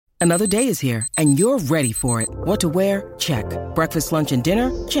Another day is here, and you're ready for it. What to wear? Check. Breakfast, lunch, and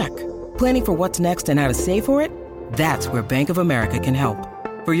dinner? Check. Planning for what's next and how to save for it? That's where Bank of America can help.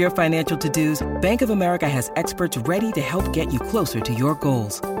 For your financial to-dos, Bank of America has experts ready to help get you closer to your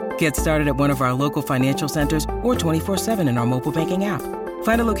goals. Get started at one of our local financial centers or 24/7 in our mobile banking app.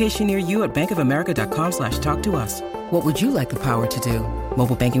 Find a location near you at bankofamerica.com/talktous. What would you like the power to do?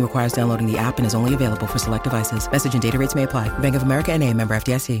 Mobile banking requires downloading the app and is only available for select devices. Message and data rates may apply. Bank of America N.A., member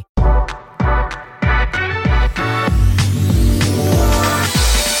FDIC.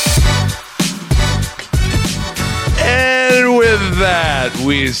 And with that,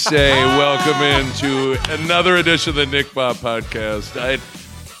 we say welcome into another edition of the Nick Bob Podcast. I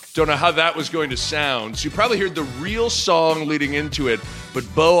don't know how that was going to sound. So you probably heard the real song leading into it, but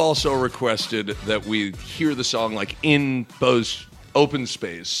Bo also requested that we hear the song like in Bo's open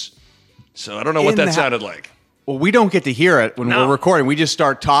space. So I don't know what that sounded like. Well, we don't get to hear it when we're recording. We just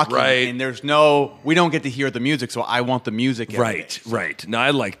start talking, right? And we don't get to hear the music, so I want the music. Right. No, I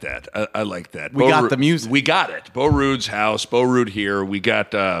like that. I like that. We got the music. We got it. Bo Ruud's house. Bo Ruud here. We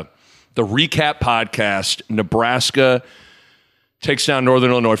got the recap podcast. Nebraska takes down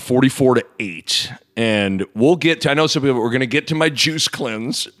Northern Illinois 44-8. And we'll get to, I know some people, we're going to get to my juice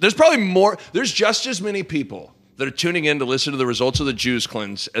cleanse. There's probably more. There's just as many people that are tuning in to listen to the results of the juice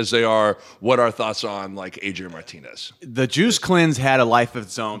cleanse as they are what our thoughts on like Adrian Martinez. The juice cleanse had a life of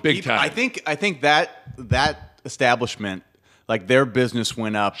its own. Big time. I think that establishment, like their business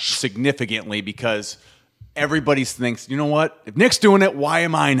went up significantly because everybody thinks, you know what? If Nick's doing it, why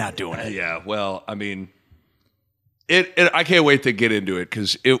am I not doing it? Yeah, well, I mean, I can't wait to get into it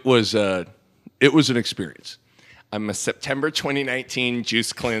because it was an experience. I'm a September 2019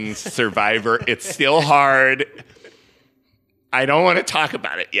 juice cleanse survivor. It's still hard. I don't want to talk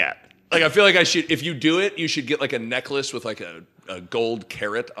about it yet. Like, I feel like I should, if you do it, you should get like a necklace with like a gold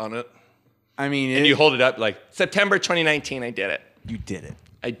carrot on it. I mean, and you hold it up like September 2019. I did it. You did it.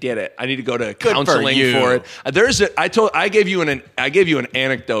 I did it. I need to go to counseling for it. I gave you an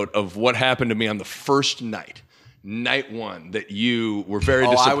anecdote of what happened to me on the first night. Night one, that you were very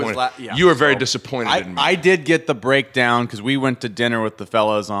disappointed. You were very disappointed in me. I did get the breakdown because we went to dinner with the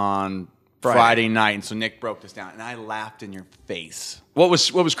fellas on Friday night, and so Nick broke this down, and I laughed in your face. What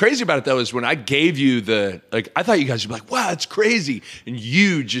was crazy about it though is when I gave you I thought you guys would be like, wow, it's crazy, and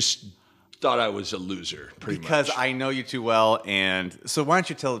you just thought I was a loser, pretty much. Because I know you too well, and so why don't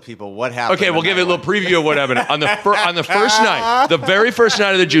you tell the people what happened? Okay, we'll give you a little preview of what happened on the first night, the very first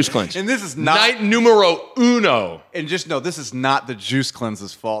night of the juice cleanse. And this is not night numero uno. And just know, this is not the juice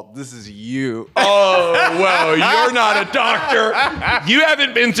cleanse's fault. This is you. Oh, well, you're not a doctor. You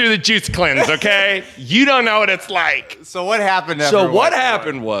haven't been through the juice cleanse, okay? You don't know what it's like. So what happened? So what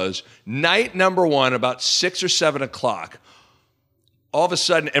happened was night number one, about 6 or 7 o'clock. All of a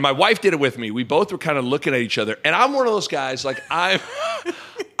sudden, and my wife did it with me. We both were kind of looking at each other, and I'm one of those guys. Like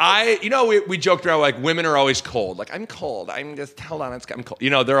we joked around like women are always cold. Like I'm cold. I'm cold.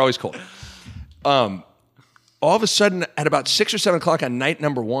 They're always cold. All of a sudden, at about 6 or 7 o'clock on night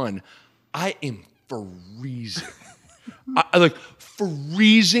number one, I am freezing.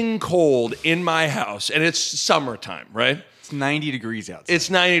 Freezing cold in my house, and it's summertime, right? 90 degrees outside. It's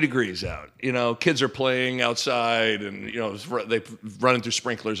 90 degrees out. Kids are playing outside and, they running through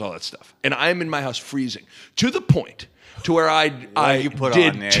sprinklers, all that stuff. And I'm in my house freezing to the point to where I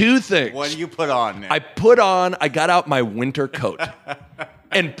did two things. What do you put on, Nick? I got out my winter coat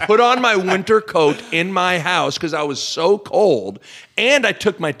and put on my winter coat in my house because I was so cold. And I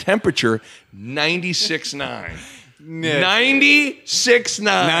took my temperature 96.9. 96.9.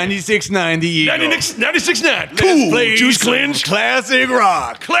 96.9 the Eagle. 96.9. Cool. Juice cleanse. Classic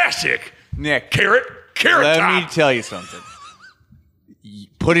rock. Classic. Nick. Carrot Let top. me tell you something.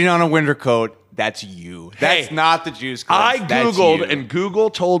 Putting on a winter coat, that's you. That's not the juice cleanse. I Googled, and Google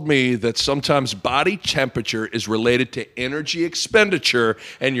told me that sometimes body temperature is related to energy expenditure,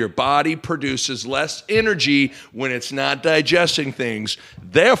 and your body produces less energy when it's not digesting things.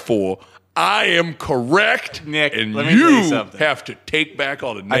 Therefore, I am correct, Nick, and let me tell you something. Have to take back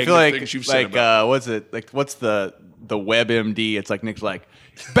all the I feel negative things you've said about what's it? Like, what's the WebMD? It's like Nick's like,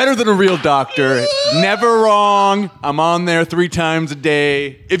 better than a real doctor. Never wrong. I'm on there 3 times a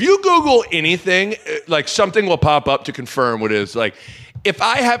day. If you Google anything, like something will pop up to confirm what it is. Like, if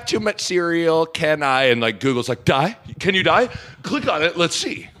I have too much cereal, can I? And like Google's like, die? Can you die? Click on it. Let's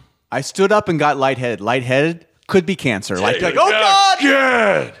see. I stood up and got lightheaded. Lightheaded could be cancer. Like oh God!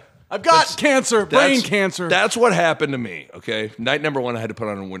 Good. I've got cancer, brain cancer. That's what happened to me, okay? Night number one, I had to put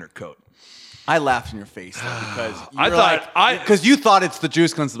on a winter coat. I laughed in your face, though, because because you thought it's the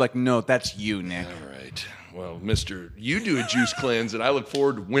juice cleanse. Like, no, that's you, Nick. All right. well, Mister, you do a juice cleanse, and I look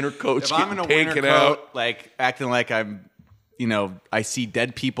forward to winter coats If I'm in a getting winter taken out. coat, like acting like I'm, I see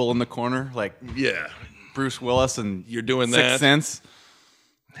dead people in the corner, like Yeah, Bruce Willis and you're doing Sixth that. Sense.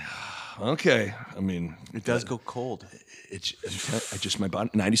 Okay, I mean, It does go cold. It's I just my body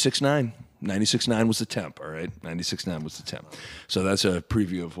 96.9. 96.9 was the temp. All right, 96.9 was the temp. So that's a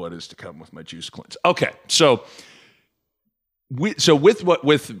preview of what is to come with my juice cleanse. Okay, so with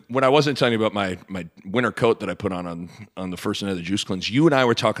what I wasn't telling you about my winter coat that I put on the first night of the juice cleanse, you and I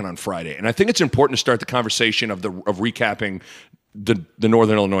were talking on Friday, and I think it's important to start the conversation of recapping the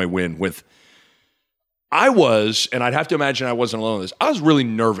Northern Illinois win with. I was, and I'd have to imagine I wasn't alone in this. I was really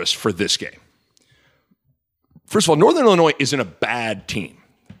nervous for this game. First of all, Northern Illinois isn't a bad team.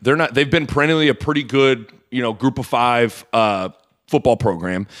 They're not. They've been perennially a pretty good, Group of 5 football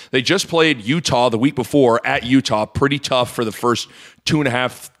program. They just played Utah the week before at Utah. Pretty tough for the first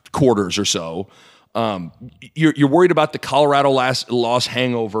 2.5 quarters or so. You're worried about the Colorado loss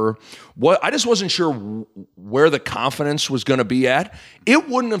hangover. I just wasn't sure where the confidence was going to be at. It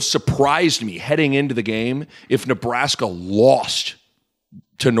wouldn't have surprised me heading into the game if Nebraska lost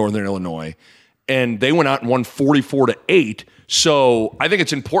to Northern Illinois and they went out and won 44-8. So I think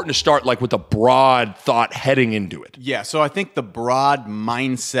it's important to start with a broad thought heading into it. Yeah, so I think the broad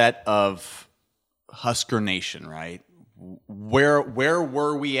mindset of Husker Nation, right? Where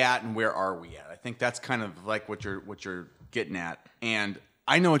were we at and where are we at? I think that's kind of like what you're getting at. And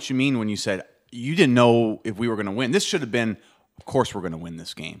I know what you mean when you said you didn't know if we were going to win. This should have been, of course, we're going to win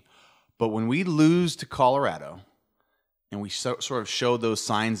this game. But when we lose to Colorado and we sort of showed those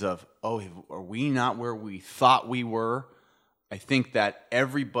signs of, are we not where we thought we were? I think that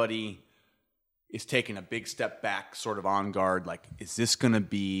everybody is taking a big step back, sort of on guard. Like, is this going to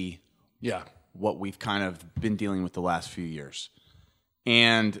be what we've kind of been dealing with the last few years?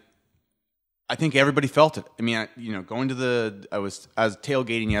 And I think everybody felt it. I mean, I was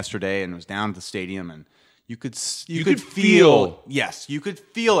tailgating yesterday and was down at the stadium, and you could feel you could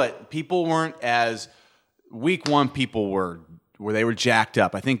feel it. People weren't as week one. People were where they were jacked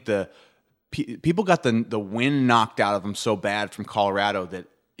up. I think people got the wind knocked out of them so bad from Colorado that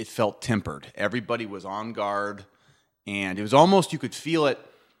it felt tempered. Everybody was on guard, and it was almost you could feel it.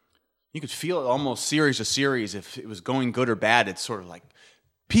 You could feel it almost series to series if it was going good or bad. It's sort of like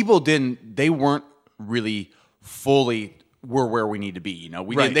they weren't really fully we're where we need to be.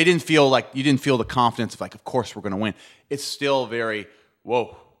 They didn't feel like you didn't feel the confidence of of course we're going to win. It's still very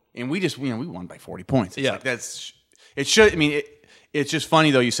whoa, and we won by 40 points. It's it's just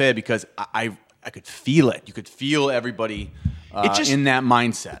funny though you say it because I could feel it. You could feel everybody in that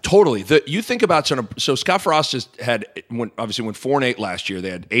mindset. Totally. You think about so Scott Frost went 4-8 last year. They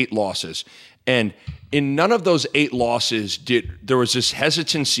had 8 losses. And in none of those 8 losses there was this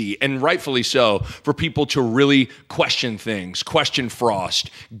hesitancy, and rightfully so, for people to really question things, question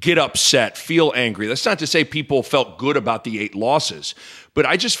Frost, get upset, feel angry. That's not to say people felt good about the 8 losses, but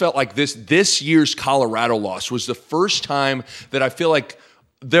I just felt like this year's Colorado loss was the first time that I feel like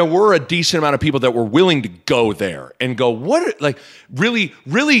there were a decent amount of people that were willing to go there and go, really,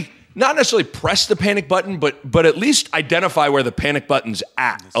 really not necessarily press the panic button, but at least identify where the panic button's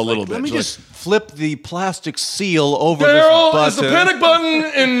at a little bit. Let me just flip the plastic seal over this button. Is the panic button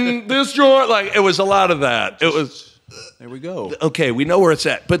in this drawer? It was a lot of that. It was. There we go. Okay, we know where it's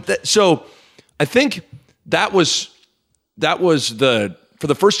at. But so I think that was for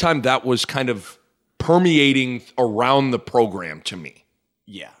the first time that was kind of permeating around the program to me.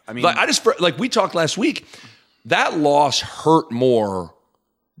 Yeah, I mean, we talked last week. That loss hurt more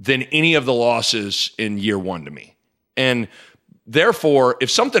than any of the losses in year one to me. And therefore,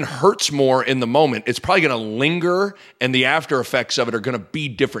 if something hurts more in the moment, it's probably going to linger and the after effects of it are going to be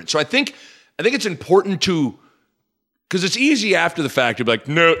different. So I think it's important because it's easy after the fact to be like,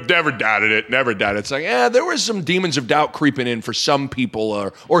 no, never doubted it. It's like, there was some demons of doubt creeping in for some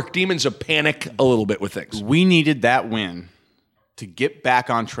people or demons of panic a little bit with things. We needed that win to get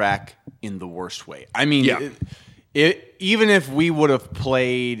back on track in the worst way. I mean, even if we would have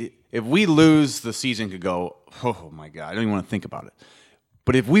played, if we lose, the season could go, oh my God, I don't even want to think about it.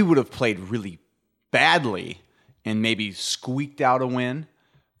 But if we would have played really badly and maybe squeaked out a win,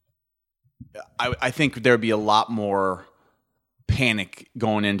 I think there'd be a lot more panic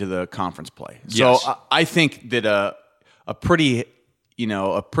going into the conference play. So Yes. I think that a pretty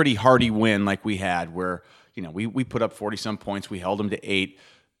hearty win like we had where, we put up 40-some points, we held them to 8.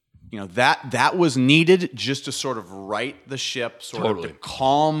 That was needed just to sort of right the ship, sort of to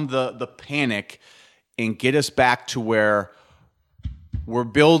calm the panic and get us back to where we're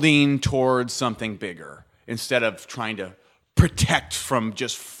building towards something bigger instead of trying to protect from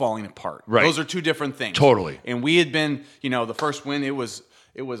just falling apart. Right. Those are two different things. Totally. And we had been, the first win, it was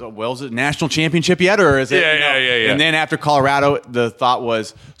is it national championship yet, or is it? Yeah. And then after Colorado, the thought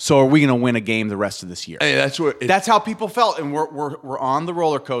was, so are we going to win a game the rest of this year? Hey, that's how people felt, and we're on the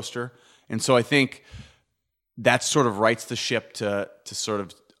roller coaster, and so I think that sort of rights the ship to sort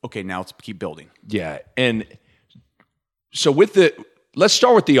of, okay, now let's keep building. Yeah, and so let's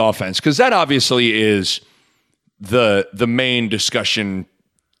start with the offense, because that obviously is the main discussion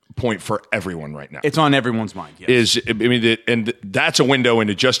point for everyone right now. It's on everyone's mind. Yes. And that's a window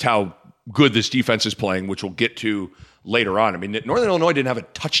into just how good this defense is playing, which we'll get to later on. I mean, Northern Illinois didn't have a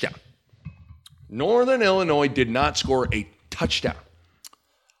touchdown. Northern Illinois did not score a touchdown.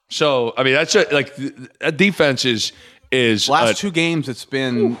 So, I mean, that's that defense is last two games. It's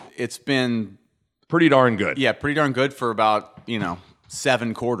been pretty darn good. Yeah, pretty darn good for about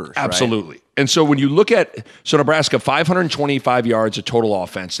 7 quarters. Absolutely. Right? And so when you look at Nebraska, 525 yards of total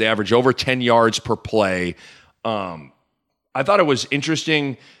offense. They average over 10 yards per play. I thought it was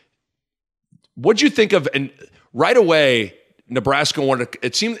interesting. What'd you think of? And right away, Nebraska wanted to,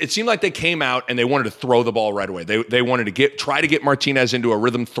 it seemed like they came out and they wanted to throw the ball right away. They wanted to try to get Martinez into a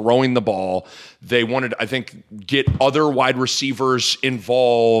rhythm throwing the ball. They wanted, I think, get other wide receivers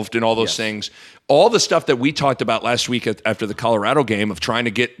involved and all those things. All the stuff that we talked about last week after the Colorado game of trying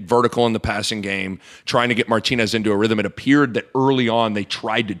to get vertical in the passing game, trying to get Martinez into a rhythm. It appeared that early on they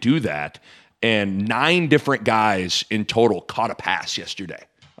tried to do that, and 9 different guys in total caught a pass yesterday.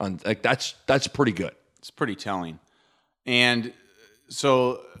 That's pretty good. It's pretty telling. And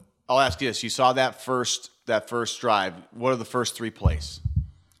so I'll ask you this: you saw that first drive. What are the first 3 plays?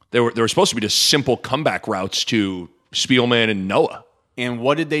 They were supposed to be just simple comeback routes to Spielman and Noah. And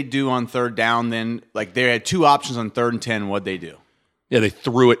what did they do on third down then? Like, they had 2 options on 3rd and 10. What'd they do? Yeah, they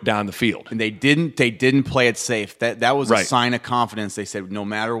threw it down the field. And they didn't play it safe. That was a sign of confidence. They said, no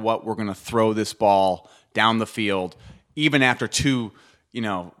matter what, we're going to throw this ball down the field, even after 2,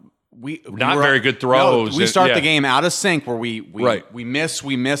 very good throws. No, we start the game out of sync where we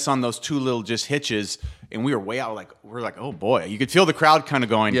miss on those 2 little just hitches, and we were way out. We're like, oh boy, you could feel the crowd kind of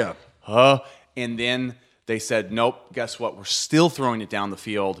going, and then they said, nope, guess what? We're still throwing it down the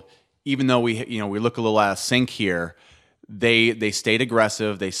field, even though we look a little out of sync here. They stayed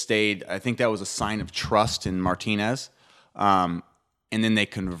aggressive. They stayed. I think that was a sign of trust in Martinez, and then they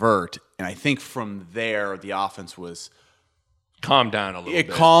convert. And I think from there the offense was calmed down a little bit.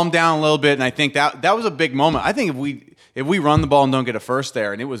 It calmed down a little bit, and I think that was a big moment. I think if we run the ball and don't get a first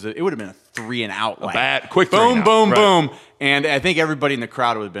there, and it would have been a 3 and out, quick boom, boom, and I think everybody in the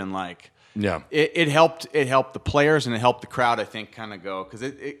crowd would have been like. Yeah, it helped. It helped the players and it helped the crowd. I think kind of go because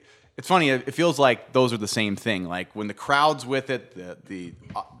it's funny. It feels like those are the same thing. Like when the crowd's with it,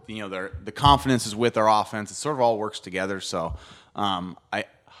 the confidence is with our offense. It sort of all works together. So I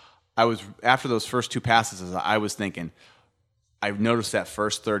was after those first 2 passes, I was thinking. I noticed that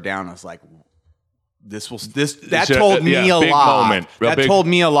first third down. I was like, that told me a lot. Moment. Told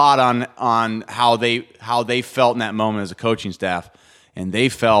me a lot on how they felt in that moment as a coaching staff, and they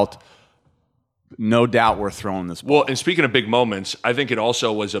felt. No doubt we're throwing this ball. Well, and speaking of big moments, I think it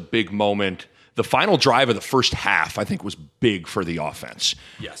also was a big moment. The final drive of the first half, I think, was big for the offense.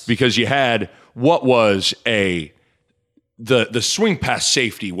 Yes. Because you had what was the swing past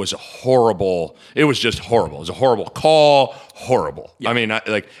safety was horrible. It was just horrible. It was a horrible call, horrible. Yeah. I mean,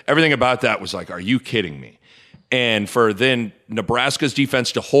 everything about that was like, are you kidding me? And for then Nebraska's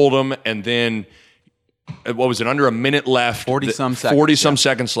defense to hold them, and then what was it, under a minute left? 40-some seconds.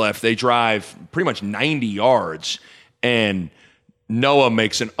 Seconds left. They drive pretty much 90 yards, and Noah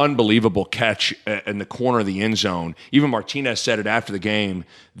makes an unbelievable catch in the corner of the end zone. Even Martinez said it after the game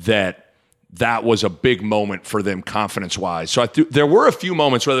that was a big moment for them confidence-wise. So there were a few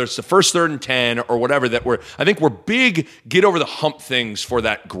moments, whether it's the first 3rd and 10 or whatever, that were big get over the hump things for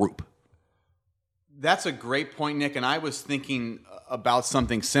that group. That's a great point, Nick, and I was thinking about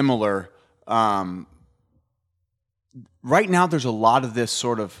something similar. Right now, there's a lot of this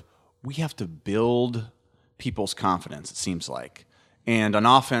sort of, we have to build people's confidence, it seems like. And on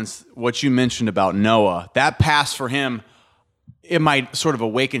offense, what you mentioned about Noah, that pass for him, it might sort of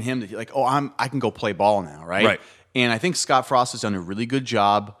awaken him to like, oh, I can go play ball now, right? Right. And I think Scott Frost has done a really good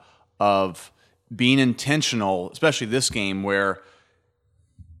job of being intentional, especially this game where,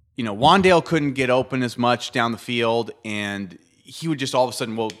 Wandale couldn't get open as much down the field, and he would just all of a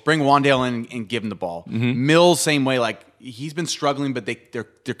sudden, bring Wandale in and give him the ball. Mm-hmm. Mills, same way. Like he's been struggling, but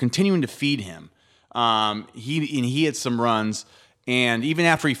they're continuing to feed him. He had some runs, and even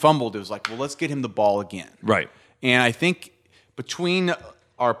after he fumbled, it was like, let's get him the ball again. Right. And I think between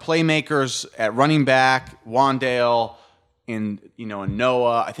our playmakers at running back, Wandale, and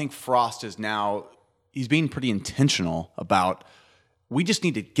Noah. I think Frost is now, he's being pretty intentional about, we just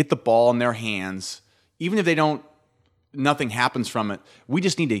need to get the ball in their hands, even if nothing happens from it. We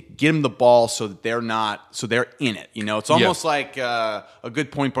just need to get them the ball so that they're in it. It's almost like a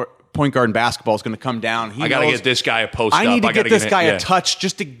good point guard in basketball is going to come down. I got to get this guy a post up. I need to get this guy a touch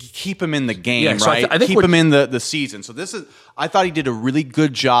just to keep him in the game, so right? I think keep him in the season. So I thought he did a really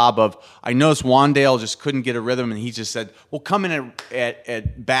good job of, I noticed Wandale just couldn't get a rhythm, and he just said, well, come in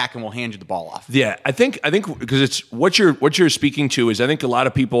at back and we'll hand you the ball off. Yeah, I think because it's what you're speaking to is, I think a lot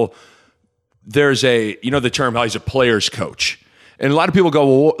of people, there's the term how he's a player's coach. And a lot of people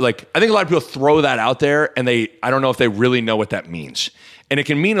go, well, like, I think a lot of people throw that out there, and I don't know if they really know what that means. And it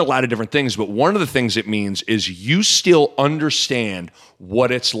can mean a lot of different things, but one of the things it means is you still understand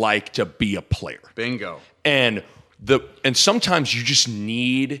what it's like to be a player. Bingo. And sometimes you just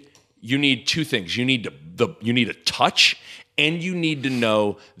need two things. You need a touch, and you need to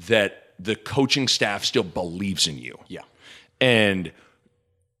know that the coaching staff still believes in you. Yeah. And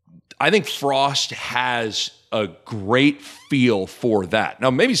I think Frost has a great feel for that.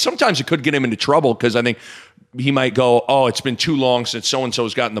 Now, maybe sometimes it could get him into trouble because I think he might go, oh, it's been too long since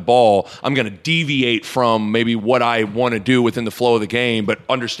so-and-so's gotten the ball. I'm going to deviate from maybe what I want to do within the flow of the game, but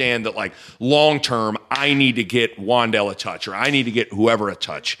understand that, like, long-term, I need to get Wandale a touch, or I need to get whoever a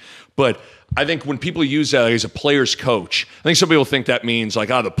touch. But I think when people use that as a player's coach, I think some people think that means, like,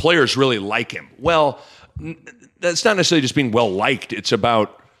 the players really like him. Well, that's not necessarily just being well-liked. It's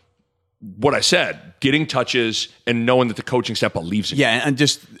about what I said, getting touches and knowing that the coaching staff believes in you. Yeah, and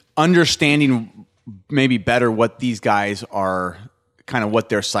just understanding maybe better what these guys are, kind of what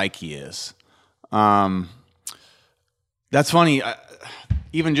their psyche is. That's funny.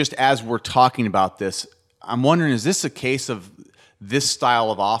 Even just as we're talking about this, I'm wondering, is this a case of this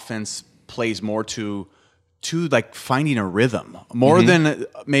style of offense plays more to like finding a rhythm more than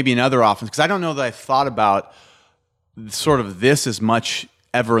maybe another offense? Because I don't know that I've thought about sort of this as much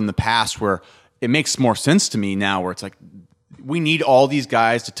ever in the past, where it makes more sense to me now, where it's like, we need all these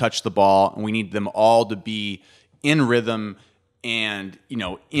guys to touch the ball, and we need them all to be in rhythm and,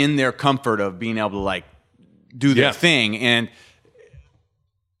 in their comfort of being able to, like, do their thing. And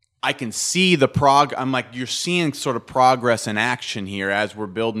I can see I'm like, you're seeing sort of progress in action here as we're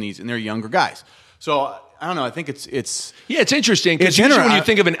building these, and they're younger guys. So I don't know. I think it's interesting because usually when you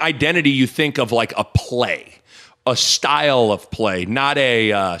think of an identity, you think of like a play, a style of play, not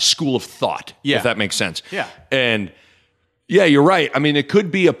a school of thought, if that makes sense. Yeah. And yeah, you're right. I mean, it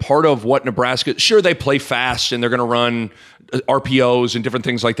could be a part of what Nebraska, sure, they play fast and they're going to run RPOs and different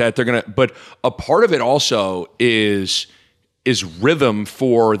things like that. But a part of it also is rhythm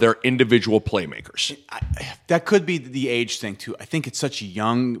for their individual playmakers. That could be the age thing too. I think it's such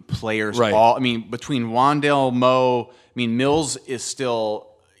young players. Right. Between Wandale, Mo, Mills is still,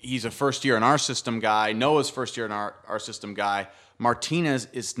 he's a first year in our system guy. Noah's first year in our system guy. Martinez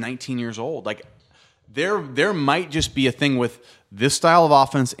is 19 years old. Like, there might just be a thing with this style of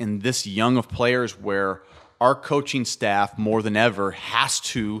offense and this young of players where our coaching staff more than ever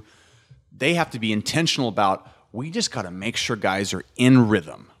they have to be intentional about, we just got to make sure guys are in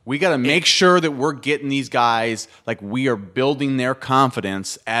rhythm. We got to make sure that we're getting these guys, like, we are building their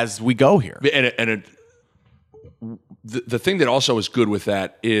confidence as we go here. The thing that also is good with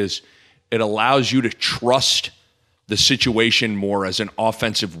that is it allows you to trust the situation more as an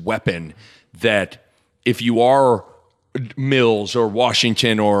offensive weapon, that if you are Mills or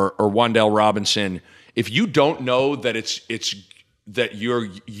Washington or Wandale Robinson, if you don't know that it's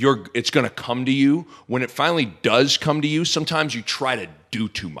going to come to you, when it finally does come to you, sometimes you try to do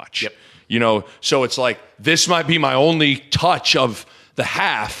too much. Yep. So it's like, this might be my only touch of the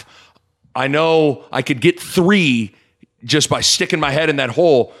half. I know I could get 3 just by sticking my head in that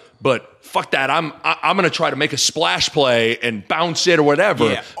hole, but fuck that. I'm going to try to make a splash play and bounce it or whatever.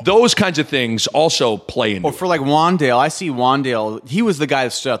 Yeah. Those kinds of things also play into it. Or for like Wandale, I see Wandale, he was the guy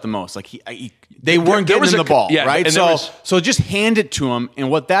that stood out the most. Like they weren't getting him the ball, right? So just hand it to him, and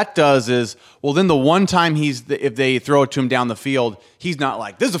what that does is, well, then the one time if they throw it to him down the field, he's not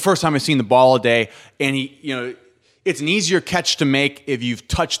like, this is the first time I've seen the ball a day, and it's an easier catch to make if you've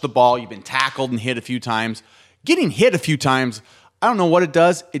touched the ball, you've been tackled and hit a few times. Getting hit a few times, I don't know what it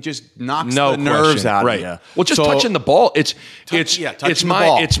does. It just knocks the nerves out of you. Well, just touching the ball. It's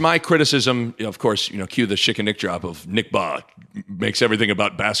my criticism. Of course, cue the Chick and Nick drop of Nick Baugh makes everything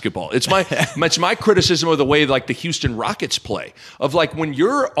about basketball. It's my criticism of the way, like, the Houston Rockets play, of, like, when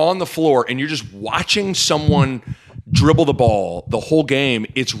you're on the floor and you're just watching someone dribble the ball the whole game,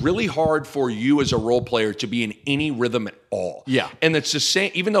 it's really hard for you as a role player to be in any rhythm at all. Yeah. And it's the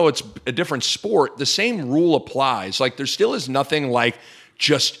same, even though it's a different sport, the same rule applies. Like there still is nothing like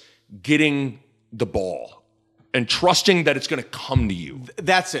just getting the ball and trusting that it's going to come to you.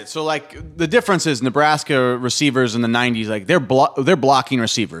 That's it. So like the difference is Nebraska receivers in the 90s, like they're blocking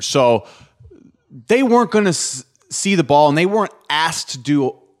receivers. So they weren't going to see the ball and they weren't asked to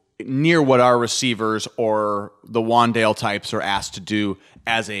do near what our receivers or the Wandale types are asked to do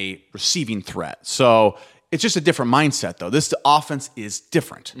as a receiving threat. So it's just a different mindset, though. The offense is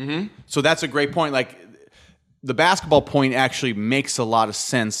different. Mm-hmm. So that's a great point. Like the basketball point actually makes a lot of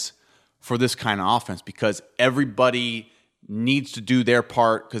sense for this kind of offense because everybody needs to do their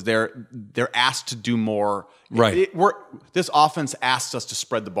part because they're asked to do more. Right. This offense asks us to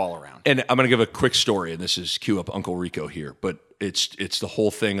spread the ball around. And I'm going to give a quick story, and this is cue up Uncle Rico here, but it's the whole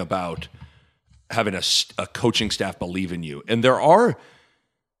thing about having a coaching staff believe in you. And there are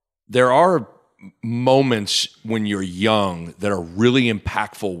moments when you're young that are really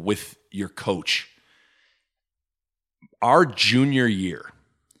impactful with your coach. Our junior year,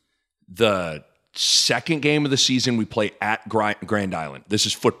 the second game of the season, we play at Grand Island. This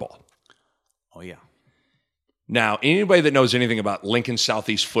is football. Oh, yeah. Now, anybody that knows anything about Lincoln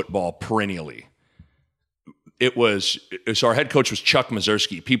Southeast football perennially, so our head coach was Chuck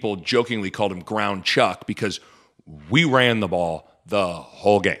Mazurski. People jokingly called him Ground Chuck because we ran the ball the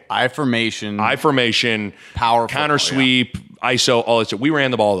whole game. I formation, power, counter sweep, ISO, all that stuff. We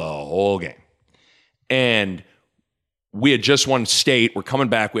ran the ball the whole game. And we had just won state. We're coming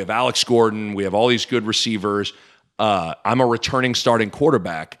back. We have Alex Gordon. We have all these good receivers. I'm a returning starting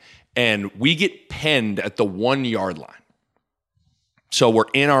quarterback. And we get penned at the 1 yard line. So we're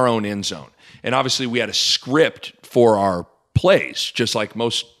in our own end zone. And obviously we had a script for our plays, just like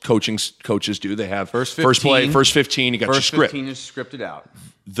most coaches do. They have first play, first 15, you got your script. First 15 is scripted out.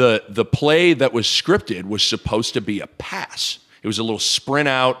 The play that was scripted was supposed to be a pass. It was a little sprint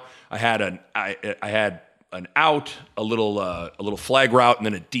out. I had an out, a little flag route, and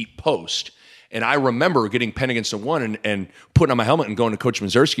then a deep post. And I remember getting penned against the one and putting on my helmet and going to Coach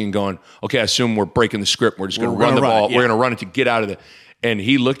Mazurski and going, okay, I assume we're breaking the script. We're just going to run the ball. Yeah. We're going to run it to get out of it. And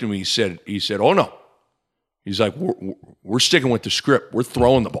he looked at me. He said, oh no. He's like, we're sticking with the script. We're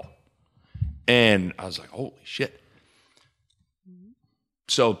throwing the ball. And I was like, holy shit.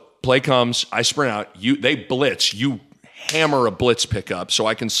 So play comes. I sprint out. They blitz. You hammer a blitz pickup so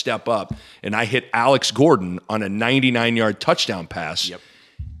I can step up. And I hit Alex Gordon on a 99-yard touchdown pass. Yep.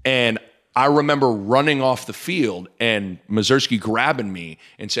 And I remember running off the field and Mazurski grabbing me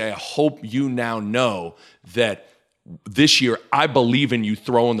and say, I hope you now know that this year I believe in you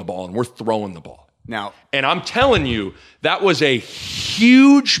throwing the ball, and we're throwing the ball. Now, and I'm telling you, that was a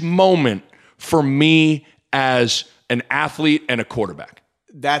huge moment for me as an athlete and a quarterback.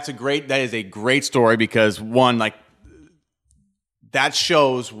 That is a great story because one, like that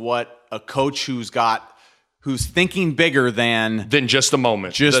shows what a coach who's thinking bigger than just the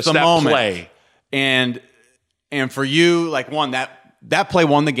moment, that moment. Play. And for you, like one, that play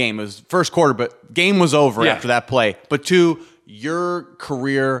won the game. It was first quarter, but game was over after that play. But two, your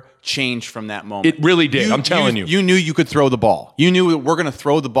career changed from that moment. It really did. I'm telling you. You knew you could throw the ball. You knew that we're going to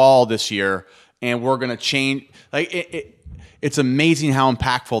throw the ball this year, and we're going to change. Like it's amazing how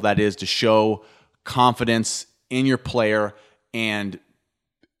impactful that is to show confidence in your player and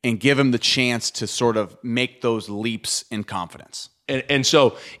give him the chance to sort of make those leaps in confidence. And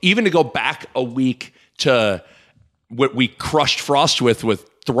so even to go back a week to what we crushed Frost with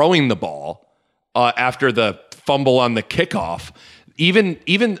throwing the ball after the fumble on the kickoff,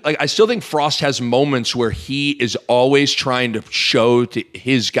 even like I still think Frost has moments where he is always trying to show to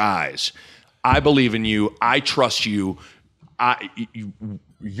his guys, I believe in you, I trust you,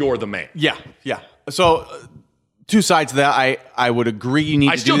 you're the man. Yeah. So two sides of that. I would agree you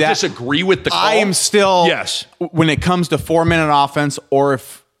need to do that. I still disagree with the call. I am still, yes, when it comes to 4-minute offense, or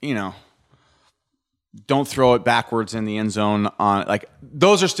if, don't throw it backwards in the end zone on, like,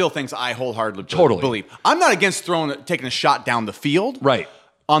 those are still things I wholeheartedly believe. I'm not against taking a shot down the field. Right.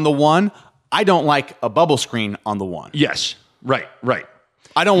 On the one. I don't like a bubble screen on the one. Yes. Right.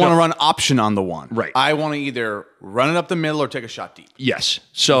 I don't want to run option on the one. Right. I want to either run it up the middle or take a shot deep. Yes.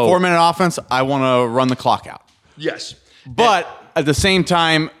 So 4-minute offense, I want to run the clock out. Yes. But at the same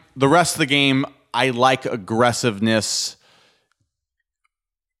time, the rest of the game, I like aggressiveness.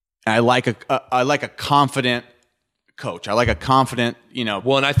 I like a confident coach. I like a confident,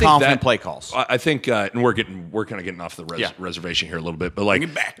 well, and I think confident play calls. I think, and we're kind of getting off the reservation here a little bit, but like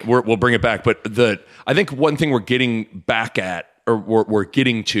bring it back. We'll bring it back. But I think one thing we're getting back at or we're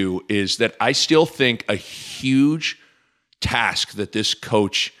getting to is that I still think a huge task that this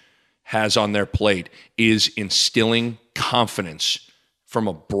coach has on their plate is instilling confidence from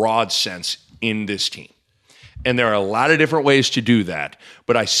a broad sense in this team. And there are a lot of different ways to do that,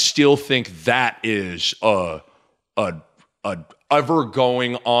 but I still think that is a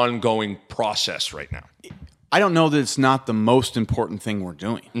ever-going, ongoing process right now. I don't know that it's not the most important thing we're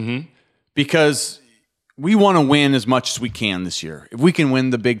doing. Because we want to win as much as we can this year. If we can win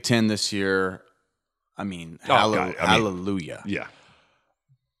the Big Ten this year, hallelujah. Yeah.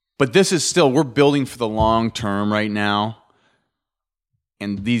 But this is still, we're building for the long term right now.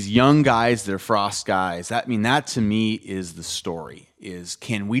 And these young guys, they're Frost guys. That to me is the story. Is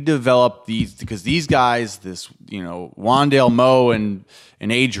can we develop these? Because these guys, Wandale, Mo, and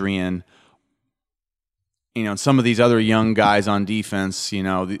Adrian, and some of these other young guys on defense, you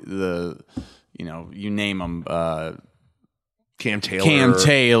name them, Cam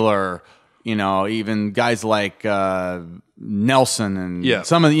Taylor, even guys like Nelson and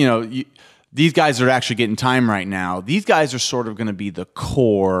some of these guys are actually getting time right now. These guys are sort of going to be the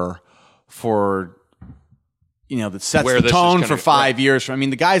core for, that sets the tone for 5 years.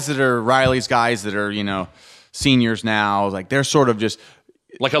 The guys that are Riley's guys that are, seniors now, like they're sort of just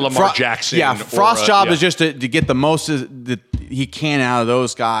like a Lamar Jackson. Yeah, Frost's job is just to get the most that he can out of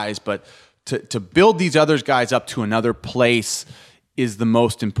those guys, but to build these other guys up to another place is the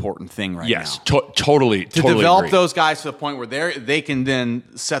most important thing right now. Yes, totally. To develop agree. those guys to the point where they can then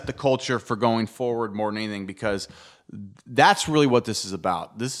set the culture for going forward more than anything, because that's really what this is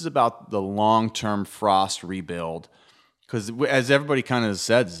about. This is about the long-term Frost rebuild, because as everybody kind of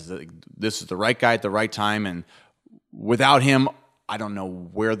said, this is the right guy at the right time, and without him, I don't know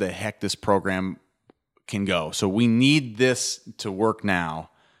where the heck this program can go. So we need this to work now.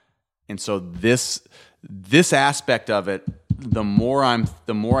 And so this aspect of it, the more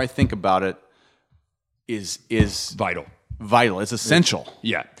I think about it, is vital. It's essential.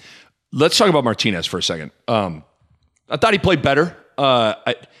 Yeah. Let's talk about Martinez for a second. I thought he played better.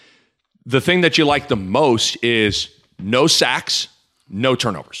 The thing that you like the most is no sacks, no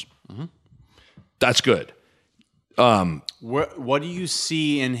turnovers. Mm-hmm. That's good. What do you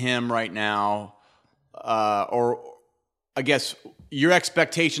see in him right now? Or I guess your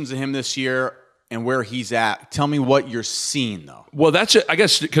expectations of him this year and where he's at. Tell me what you're seeing, though. Well, that's it. I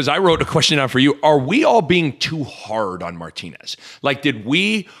guess because I wrote a question down for you. Are we all being too hard on Martinez? Like, did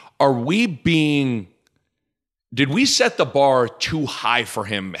we set the bar too high for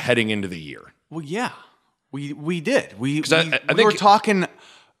him heading into the year? Well, yeah, we did. We think were talking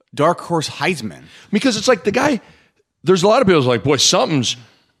dark horse Heisman, because it's like the guy. There's a lot of people who's like, boy,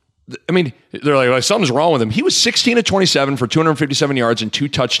 they're like, something's wrong with him. He was 16 of 27 for 257 yards and 2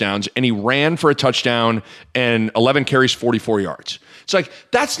 touchdowns, and he ran for a touchdown and 11 carries, 44 yards. It's like,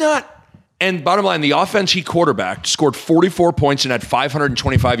 that's not, and bottom line, the offense he quarterbacked scored 44 points and had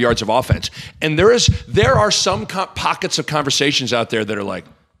 525 yards of offense. And there are some pockets of conversations out there that are like,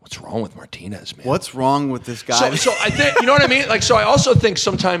 what's wrong with Martinez, man? What's wrong with this guy? So I think, you know what I mean? Like, so I also think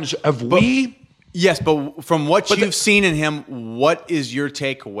sometimes yes, but from what you've seen in him, what is your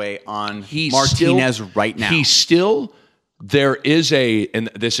takeaway on Martinez right now? There is and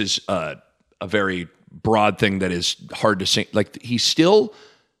this is a very broad thing that is hard to say. Like, he still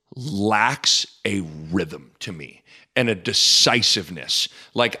lacks a rhythm to me and a decisiveness.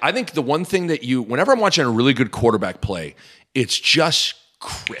 Like, I think the one thing that whenever I'm watching a really good quarterback play, it's just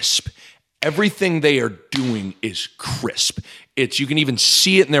crisp. Everything they are doing is crisp. You can even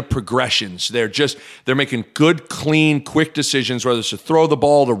see it in their progressions. They're making good, clean, quick decisions, whether it's to throw the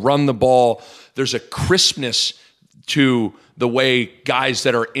ball, to run the ball. There's a crispness to the way guys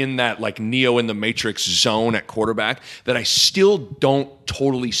that are in that like Neo in the Matrix zone at quarterback that I still don't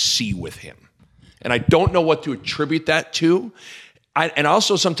totally see with him. And I don't know what to attribute that to. I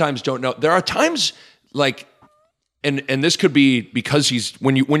also sometimes don't know. There are times like, and this could be because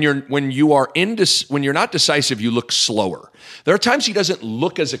when you're not decisive, you look slower. There are times he doesn't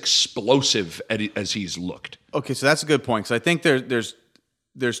look as explosive as he's looked. Okay, so that's a good point. So I think there's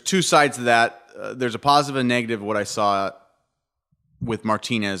two sides to that. There's a positive and negative of what I saw with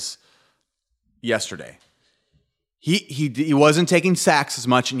Martinez yesterday. He wasn't taking sacks as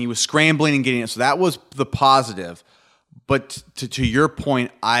much, and he was scrambling and getting it. So that was the positive. But to your point,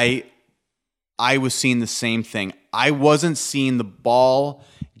 I was seeing the same thing. I wasn't seeing the ball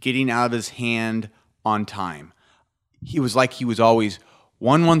getting out of his hand on time. He was always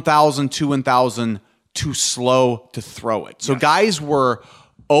 1,000, 2,000 too slow to throw it. So guys were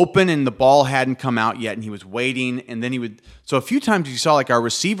open and the ball hadn't come out yet, and he was waiting, and then he would. So a few times you saw like our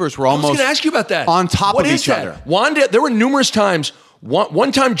receivers were almost. I was going to ask you about that. On top of each other. There were numerous times.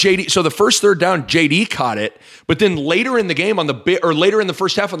 One time JD, so the first third down, JD caught it, but then later in the game later in the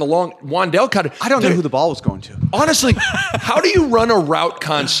first half on the long, Wandale caught it. I don't know who the ball was going to. Honestly, how do you run a route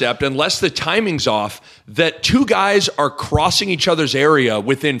concept unless the timing's off that two guys are crossing each other's area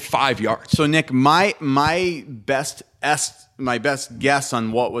within 5 yards? So Nick, my best guess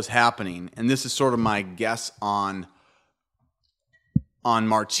on what was happening, and this is sort of my guess on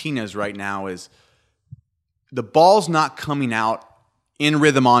Martinez right now, is the ball's not coming out in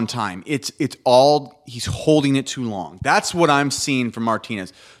rhythm on time. It's all, he's holding it too long. That's what I'm seeing from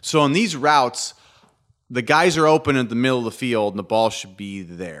Martinez. So in these routes, the guys are open at the middle of the field and the ball should be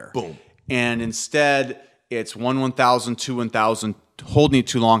there. Boom. And instead, it's 1,000, 2,000, holding it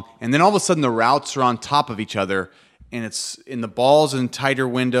too long. And then all of a sudden the routes are on top of each other and it's in the balls in tighter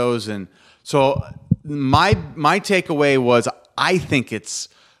windows. And so my takeaway was, I think it's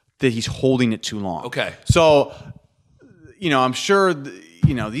that he's holding it too long. Okay. So, I'm sure,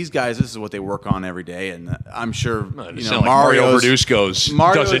 these guys, this is what they work on every day. And I'm sure, Mario Verduzco's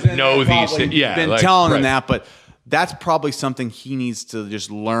doesn't know these things. Yeah. Been telling him that, but that's probably something he needs to just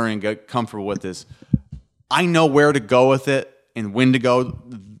learn and get comfortable with this. I know where to go with it and when to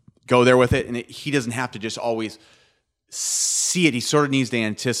go there with it. And he doesn't have to just always see it. He sort of needs to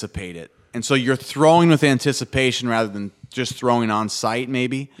anticipate it. And so you're throwing with anticipation rather than just throwing on sight,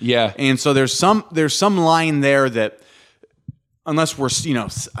 maybe. Yeah. And so there's some line there that, unless we're,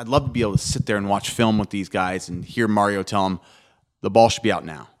 I'd love to be able to sit there and watch film with these guys and hear Mario tell them the ball should be out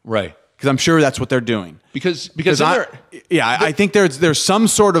now. Right. Because I'm sure that's what they're doing. Because I think there's some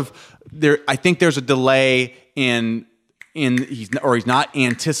sort of there. I think there's a delay in he's not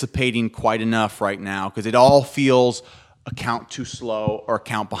anticipating quite enough right now because it all feels a count too slow or a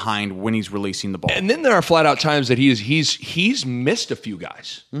count behind when he's releasing the ball. And then there are flat out times that he's missed a few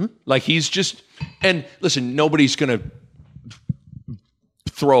guys. Mm-hmm. Like he's just, and listen, nobody's going to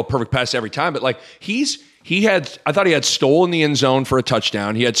throw a perfect pass every time, but like I thought he had Stoll in the end zone for a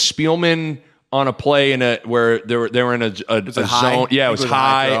touchdown. He had Spielman on a play where they were in a zone. Yeah, it was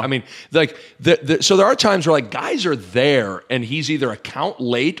high. I mean, like so there are times where like guys are there and he's either a count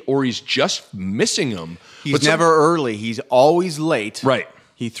late or he's just missing them. He's never early. He's always late. Right.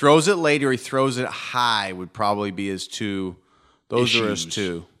 He throws it late or he throws it high would probably be his two. Those are his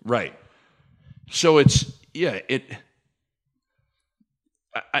two. Right. So it's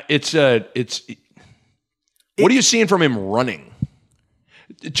what are you seeing from him running?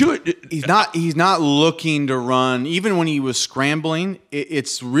 He's not looking to run. Even when he was scrambling,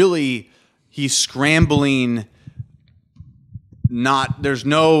 it's really he's scrambling. There's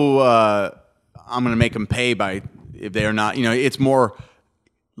no I'm going to make them pay by if they are not. It's more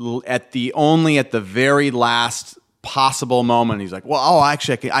at the very last possible moment. He's like, well,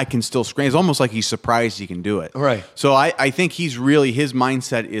 actually, I can still scramble. It's almost like he's surprised he can do it. Right. So I think he's really his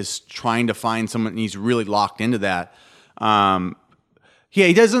mindset is trying to find someone. And he's really locked into that.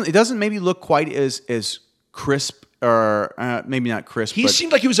 It doesn't maybe look quite as crisp or maybe not crisp. He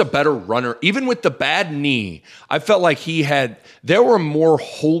seemed like he was a better runner. Even with the bad knee, I felt like there were more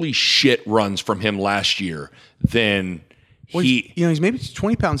holy shit runs from him last year than he's maybe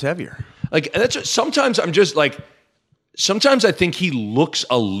 20 pounds heavier. Like sometimes I think he looks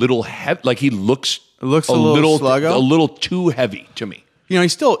a little heavy. Like he looks a little sluggo? A little too heavy to me. He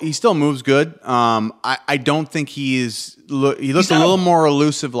still moves good. I don't think he looked a little more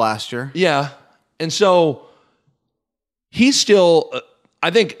elusive last year. Yeah. And so he's still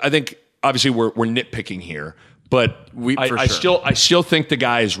I think obviously we're nitpicking here, but I still think the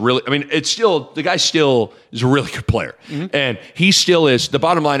guy is really, the guy still is a really good player. Mm-hmm. And he still is. The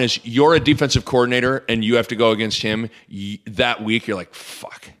bottom line is you're a defensive coordinator and you have to go against him that week. You're like,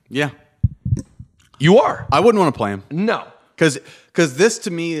 fuck. Yeah. You are. I wouldn't want to play him. No. Because this,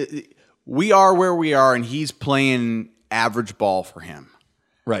 to me, we are where we are, and he's playing average ball for him.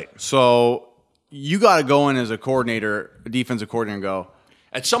 Right. So you got to go in as a defensive coordinator, and go,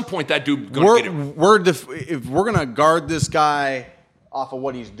 at some point, that dude if we're going to guard this guy off of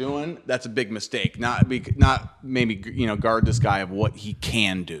what he's doing, that's a big mistake. Not maybe guard this guy of what he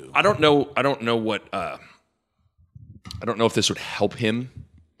can do. I don't know if this would help him,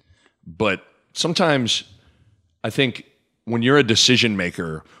 but sometimes I think when you're a decision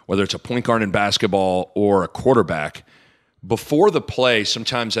maker, whether it's a point guard in basketball or a quarterback, before the play,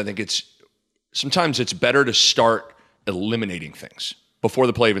 sometimes it's better to start eliminating things. before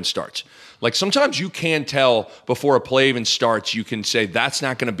the play even starts. Like sometimes you can tell before a play even starts, you can say that's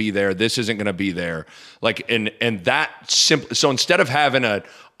not going to be there. This isn't going to be there. Like, and that simple. So instead of having a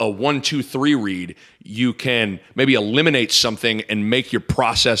 1, 2, 3 read, you can maybe eliminate something and make your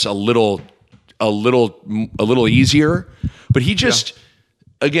process a little easier. But he just,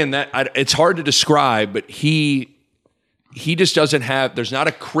 again, it's hard to describe, but he just doesn't have, there's not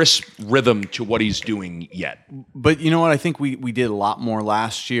a crisp rhythm to what he's doing yet. But you know what? I think we did a lot more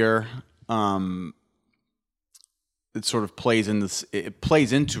last year. It sort of plays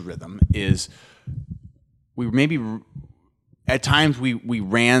into rhythm is we maybe at times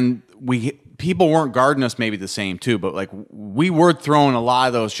people weren't guarding us maybe the same too, but like we were throwing a lot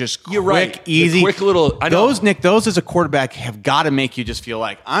of those just quick, easy, the quick little. I know. Those as a quarterback have got to make you just feel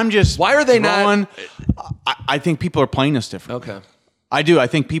like I'm just. Why are they throwing. not? I think people are playing us different. Okay, I do. I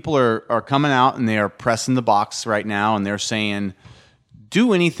think people are coming out and they are pressing the box right now, and they're saying,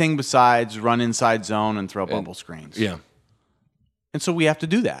 "Do anything besides run inside zone and throw bubble screens." Yeah, and so we have to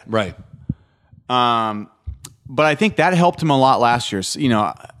do that, right? But I think that helped him a lot last year.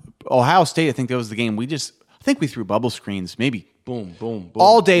 So, Ohio State, I think that was the game. I think we threw bubble screens maybe boom, boom, boom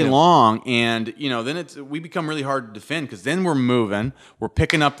all day long. And, then we become really hard to defend because then we're moving. We're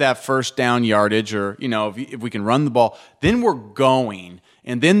picking up that first down yardage or, if we can run the ball, then we're going.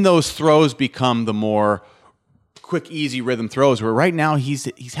 And then those throws become the more quick, easy rhythm throws where right now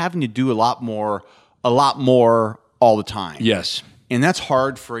he's having to do a lot more all the time. Yes. And that's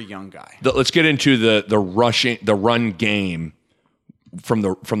hard for a young guy. Let's get into the run game from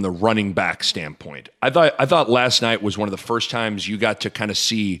the running back standpoint. I thought last night was one of the first times you got to kind of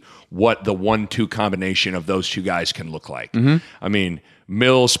see what the 1-2 combination of those two guys can look like. Mm-hmm. I mean,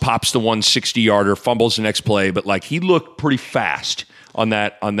 Mills pops the 160-yarder, fumbles the next play, but like he looked pretty fast on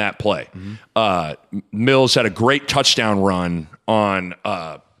that play. Mm-hmm. Mills had a great touchdown run on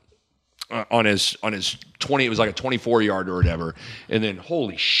his 20, it was like a 24-yarder or whatever, and then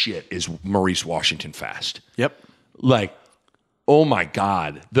holy shit is Maurice Washington fast. Yep. Like, oh my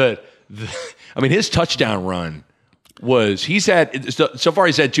God. His touchdown run was, so far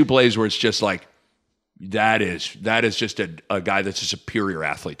he's had 2 plays where it's just like, that is just a guy that's a superior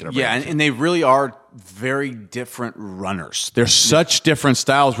athlete that I've ever seen. And they really are very different runners. They're such different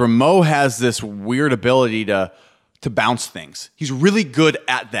styles where Mo has this weird ability to bounce things. He's really good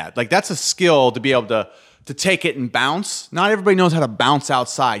at that. Like that's a skill to be able to take it and bounce. Not everybody knows how to bounce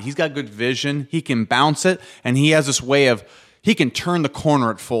outside. He's got good vision. He can bounce it, and he has this way of he can turn the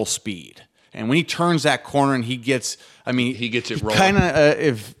corner at full speed. And when he turns that corner and he gets it rolling. Kind of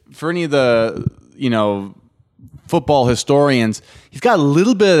if for any of the football historians, he's got a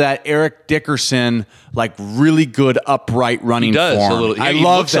little bit of that Eric Dickerson, like really good upright running form. A little. I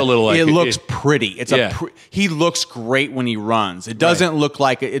love that. It looks pretty. He looks great when he runs. It doesn't look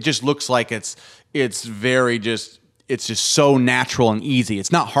like it. It just looks like it's just so natural and easy.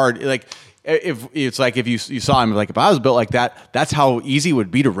 It's not hard. Like if you saw him, like if I was built like that, that's how easy it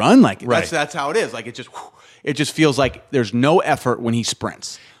would be to run. Like that's how it is. Like it just feels like there's no effort when he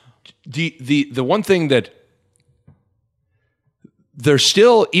sprints. The one thing that they're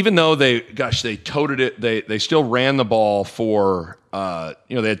still, even though they toted it, they still ran the ball for they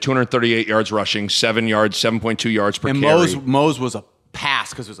had 238 yards rushing, 7.2 yards per carry. And Mo's was a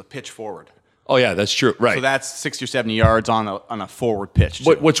pass because it was a pitch forward. Oh yeah, that's true. Right. So that's 60 or 70 yards on a forward pitch.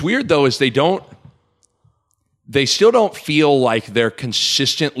 What's weird though is they still don't feel like they're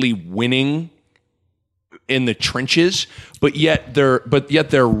consistently winning in the trenches, but yet they're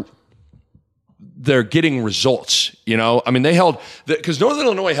getting results. They held because Northern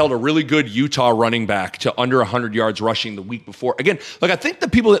Illinois held a really good Utah running back to under 100 yards rushing the week before. Again, like I think the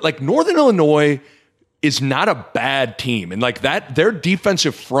people that like Northern Illinois is not a bad team, and like that their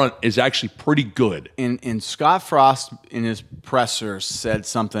defensive front is actually pretty good. And Scott Frost in his presser said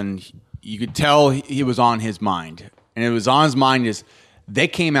something you could tell he was on his mind, and it was on his mind is they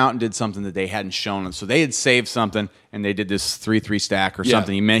came out and did something that they hadn't shown them. So they had saved something, and they did this 3-3 stack or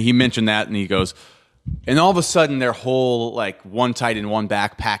something. He mentioned that, and he goes, and all of a sudden their whole like one tight and one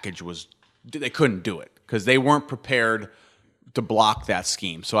back package they couldn't do it because they weren't prepared to block that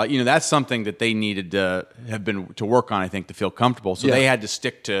scheme. So that's something that they needed to have been to work on, I think, to feel comfortable. So they had to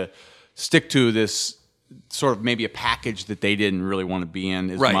stick to this sort of maybe a package that they didn't really want to be in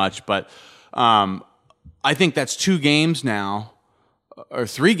as much. But I think that's 2 games now. Or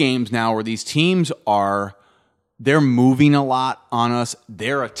 3 games now where these teams they're moving a lot on us.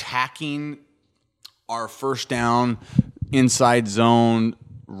 They're attacking our first down, inside zone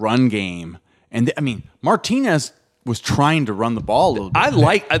run game. And Martinez was trying to run the ball a little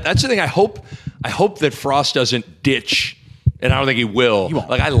bit. That's the thing. I hope that Frost doesn't ditch And I don't think he will.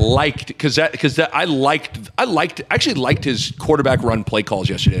 Like I liked I actually liked his quarterback run play calls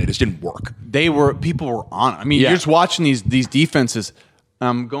yesterday. It just didn't work. People were on it. I mean, you're just watching these defenses.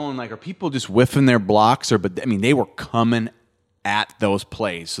 Going like, are people just whiffing their blocks? But I mean, they were coming at those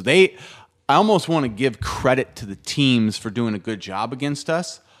plays. So I almost want to give credit to the teams for doing a good job against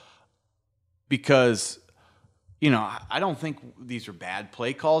us, because I don't think these are bad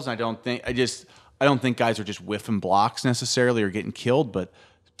play calls. I don't think guys are just whiffing blocks necessarily or getting killed, but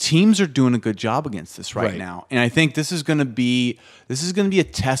teams are doing a good job against this right now. And I think this is going to be a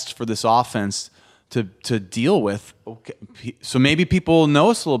test for this offense to deal with. Okay, so maybe people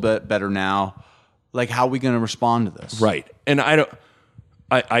know us a little bit better now. Like, how are we going to respond to this? Right. And I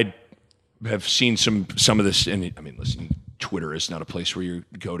have seen some of this, and I mean, listen, Twitter is not a place where you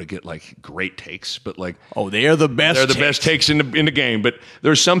go to get like great takes, but like, they are the best. They're the best takes in the game. But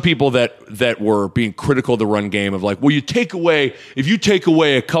there's some people that were being critical of the run game of like, well, if you take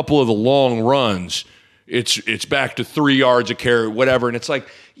away a couple of the long runs, it's back to 3 yards a carry, whatever. And it's like,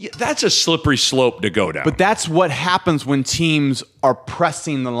 that's a slippery slope to go down. But that's what happens when teams are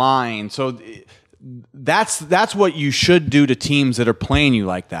pressing the line. So that's what you should do to teams that are playing you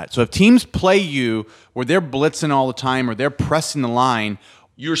like that. So if teams play you where they're blitzing all the time or they're pressing the line,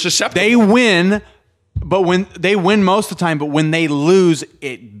 you're susceptible. They win, but when they win most of the time, but when they lose,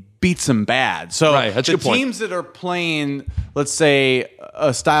 it beats them bad. So that's the a good point. Teams that are playing, let's say,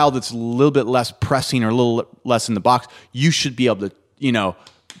 a style that's a little bit less pressing or a little less in the box, you should be able to,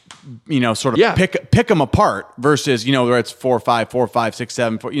 sort of pick them apart versus, where it's 4-5, 4-5,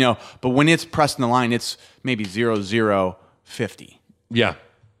 6-7, 4, but when it's pressing the line, it's maybe 0-0, 50. Yeah.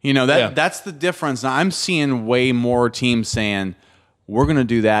 That's the difference. Now, I'm seeing way more teams saying, we're going to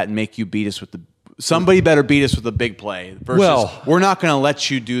do that and make you beat us with somebody better beat us with a big play versus we're not going to let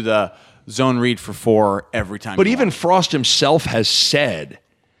you do the zone read for 4 every time. But even Frost himself has said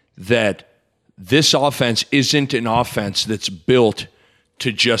that this offense isn't an offense that's built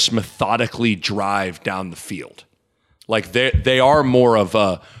to just methodically drive down the field. Like they are more of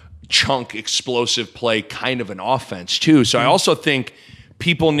a chunk explosive play kind of an offense too. So I also think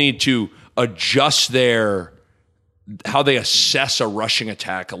people need to adjust how they assess a rushing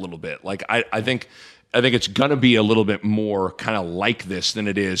attack a little bit. Like I think it's going to be a little bit more kind of like this than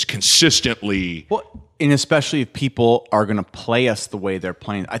it is consistently. Well, and especially if people are going to play us the way they're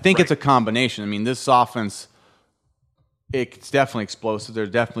playing. I think it's a combination. I mean, this offense, it's definitely explosive.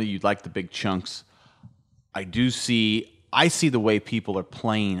 There's definitely, you'd like the big chunks. I see the way people are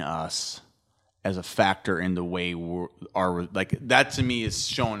playing us as a factor in the way that to me is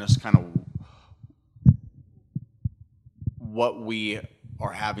showing us kind of what we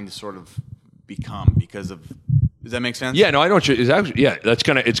are having to sort of become because of. Does that make sense? Yeah, no, I know what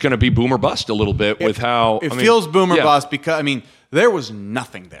it's gonna be boom or bust a little bit with how it feels boom or bust because there was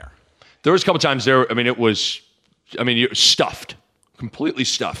nothing there. There was a couple times there. You're stuffed, completely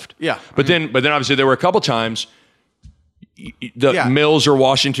stuffed. Yeah. But then obviously there were a couple times Mills or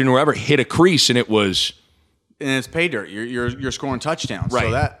Washington or whoever hit a crease and it's pay dirt. You're scoring touchdowns. Right.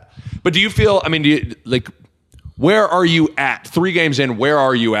 So but do you feel? Where are you at? 3 games in, where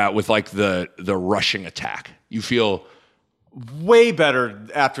are you at with like the rushing attack? You feel way better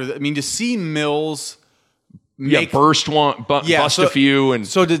after that. To see Mills burst one, bust a few, and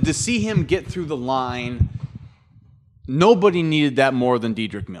so to see him get through the line. Nobody needed that more than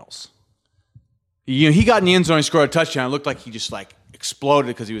Dedrick Mills. He got in the end zone, he scored a touchdown. It looked like he just exploded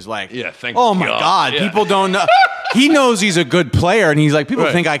because he was like, "Oh my God, yeah. People don't know." He knows he's a good player, and he's like,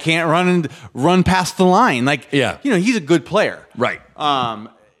 "People think I can't run past the line." He's a good player, right?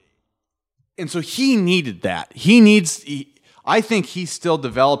 And so he needed that. I think he's still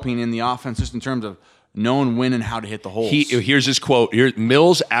developing in the offense just in terms of knowing when and how to hit the holes. Here's his quote.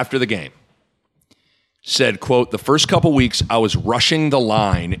 Mills after the game said, quote, "The first couple weeks I was rushing the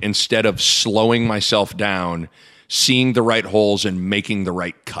line instead of slowing myself down, seeing the right holes and making the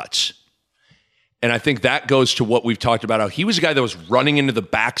right cuts." And I think that goes to what we've talked about, how he was a guy that was running into the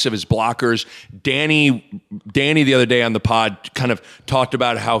backs of his blockers. Danny the other day on the pod kind of talked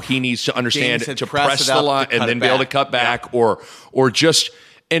about how he needs to understand to press the line and then be able to cut back or just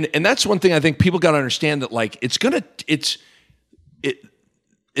and that's one thing I think people got to understand, that it's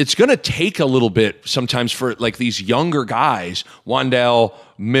going to take a little bit sometimes for these younger guys, Wandell,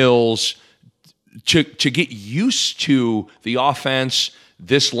 Mills, to get used to the offense,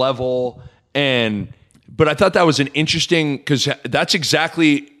 this level. But I thought that was an interesting, because that's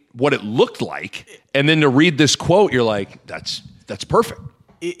exactly what it looked like. And then to read this quote, you're like, that's perfect.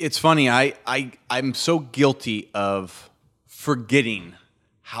 It's funny. I'm so guilty of forgetting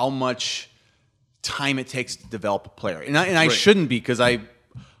how much time it takes to develop a player. And I shouldn't be, because I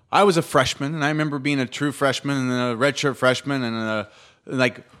was a freshman, and I remember being a true freshman and then a redshirt freshman, and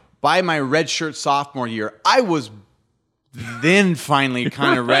by my redshirt sophomore year, I was then finally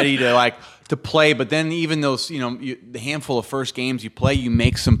kind of ready to play. But then even those, the handful of first games you play, you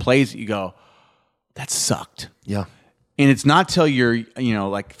make some plays that you go, that sucked. Yeah. And it's not till you're,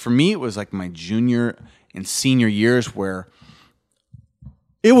 for me, it was like my junior and senior years where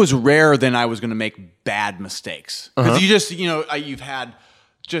it was rare that I was going to make bad mistakes. Because you just, you've had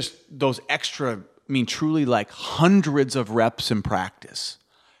just those extra, truly like hundreds of reps in practice.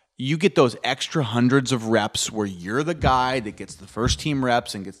 You get those extra hundreds of reps where you're the guy that gets the first team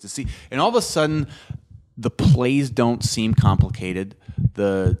reps and gets to see. And all of a sudden, the plays don't seem complicated.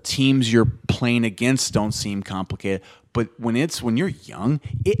 The teams you're playing against don't seem complicated. But when you're young,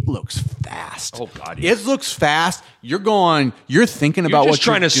 it looks fast. Oh God, yeah. It looks fast. You're thinking about what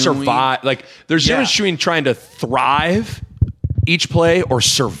you're trying to survive. Like there's a difference between trying to thrive each play or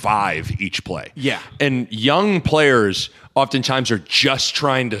survive each play. Yeah. And young players oftentimes are just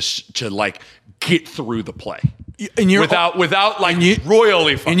trying to like get through the play. And you're without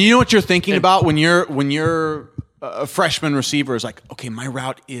royally fun. And you know what you're thinking about when you're a freshman receiver is like, okay, my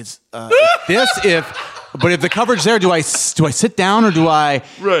route is this. But if the coverage there, do I sit down or do I?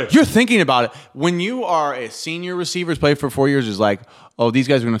 Right. You're thinking about it. When you are a senior receiver, who's played for 4 years, is like, oh, these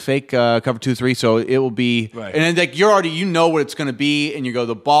guys are going to fake cover 2-3, so it will be. Right. And then like you know what it's going to be, and you go,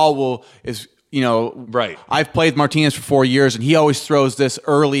 the ball is. Right. I've played Martinez for 4 years, and he always throws this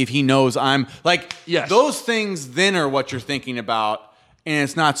early if he knows I'm like. Yes. Those things then are what you're thinking about, and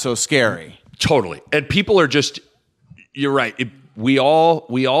it's not so scary. Totally. And people are just. You're right. We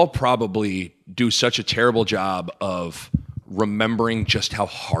all probably do such a terrible job of remembering just how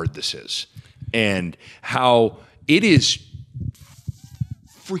hard this is and how it is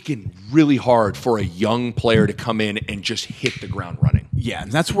freaking really hard for a young player to come in and just hit the ground running. Yeah,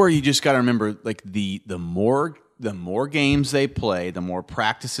 and that's where you just got to remember, like the more games they play, the more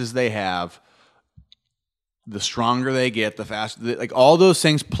practices they have, the stronger they get, the faster. Like all those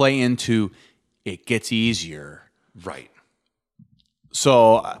things play into it gets easier. Right.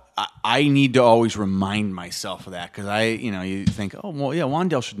 So I need to always remind myself of that because you think, oh, well, yeah,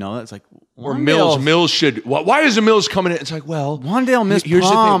 Wandale should know that. It's like, or Mills should. Why is the Mills coming in? It's like, well, Wandale missed here's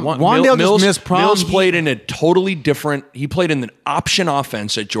prom. The thing. Wandale just missed prom. Mills played in a totally different. He played in an option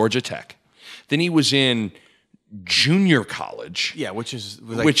offense at Georgia Tech. Then he was in junior college. Yeah, which is.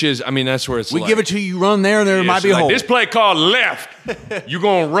 I mean, that's where it's. We give it to you, run there, and there might be a hole. This play called left. You're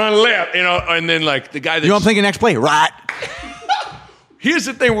gonna run left, and then like the guy that. I'm thinking next play, right. Here's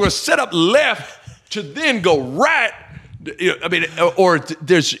the thing: we're going to set up left to then go right. I mean, or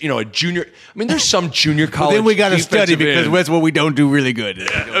there's a junior. I mean, there's some junior college. Then we got to study because that's what we don't do really good.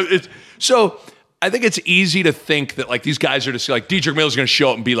 So I think it's easy to think that like these guys are just like Dedrick Mills is going to show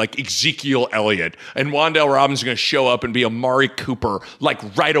up and be like Ezekiel Elliott, and Wandale Robinson is going to show up and be Amari Cooper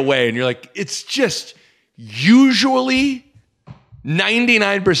like right away, and you're like, it's just usually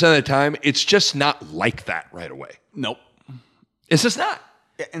 99% of the time, it's just not like that right away. Nope. It's just not.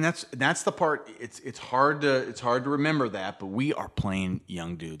 And that's the part. It's hard to remember that, but we are playing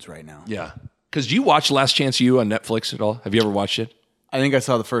young dudes right now. Yeah. Because do you watch Last Chance U on Netflix at all? Have you ever watched it? I think I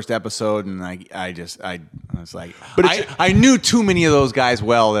saw the first episode, and I was like, but I knew too many of those guys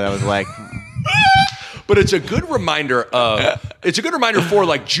well that I was like. But it's a good reminder for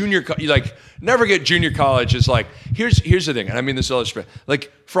like junior, like never get junior college. Is like here's the thing, and I mean this all respect. Like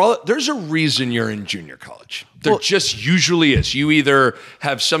there's a reason you're in junior college. There just usually is. You either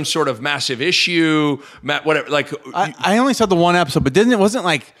have some sort of massive issue, whatever. Like I only saw the one episode, but wasn't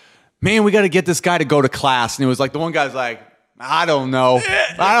like, man, we got to get this guy to go to class, and it was like the one guy's like, I don't know.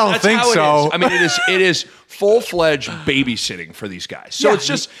 I don't think so. I mean, it is full-fledged babysitting for these guys. So it's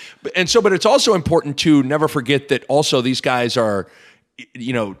just, but it's also important to never forget that also these guys are,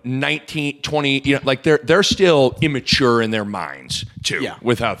 19, 20, like they're still immature in their minds too,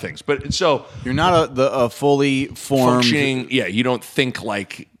 with how things. But so you're not a fully formed functioning. Yeah, you don't think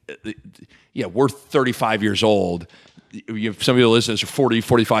like, we're 35 years old. You have some people listen to 40,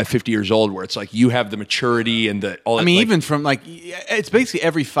 45, 50 years old where it's like you have the maturity and all that. I mean, even from like, it's basically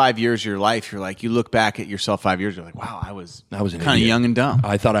every 5 years of your life, you're like, you look back at yourself 5 years, you're like, wow, I was kind of young and dumb.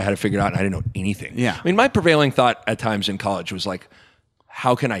 I thought I had it figured out and I didn't know anything. Yeah. I mean, my prevailing thought at times in college was like,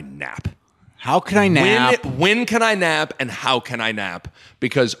 how can I nap? How can I nap? When can I nap and how can I nap?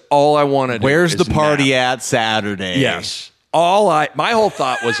 Because all I want to do Where's is the party nap. at Saturday? Yes. My whole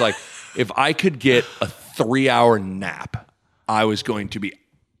thought was like, if I could get a 3-hour nap, I was going to be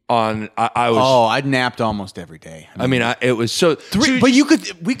I napped almost every day. It was so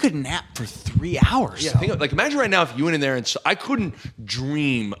We could nap for 3 hours. Yeah, imagine right now if you went in there and I couldn't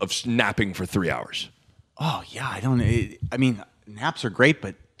dream of napping for 3 hours. Oh yeah, naps are great,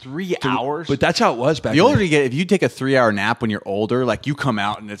 but 3 hours. But that's how it was back. The older you get, if you take a 3 hour nap when you're older, like you come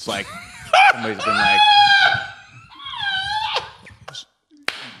out and it's like somebody's been like,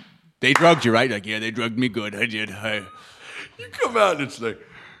 they drugged you, right? Like, yeah, they drugged me good. I did. You come out and it's like,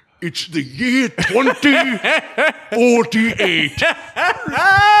 it's the year 2048.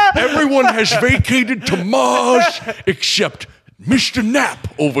 Everyone has vacated to Mars except Mr. Knapp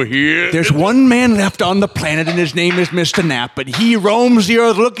over here. There's one man left on the planet, and his name is Mr. Knapp, but he roams the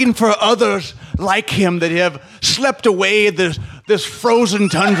earth looking for others like him that have slept away this frozen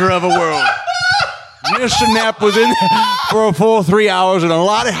tundra of a world. Mr. Knapp was in there for a full 3 hours, and a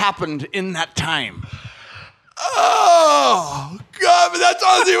lot happened in that time. Oh, God, but that's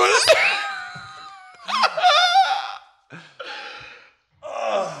honestly what it is.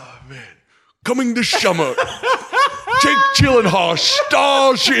 Oh, man. Coming this summer, Jake Gyllenhaal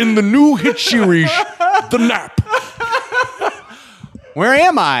stars in the new hit series, The Nap. Where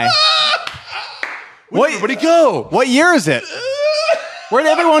am I? Where'd everybody go? What year is it? Where'd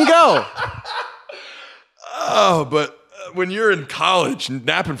everyone go? Oh, but when you're in college,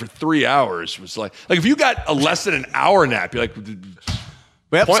 napping for 3 hours was like if you got a less than an hour nap, you're like,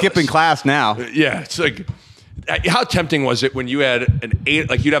 Skipping class now. Yeah, it's like, how tempting was it when you had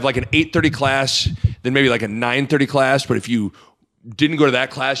you'd have like an 8:30 class, then maybe like a 9:30 class, but if you didn't go to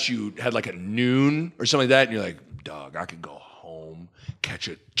that class, you had like a noon or something like that, and you're like, dog, I could go home, catch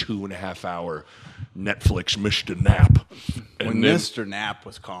a 2.5 hour Netflix Mr. Nap. When Mr. Nap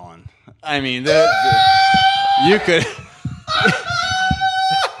was calling, you could.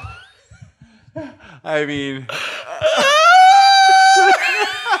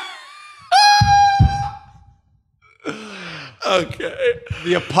 Okay.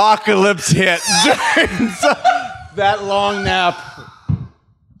 The apocalypse hit during that long nap.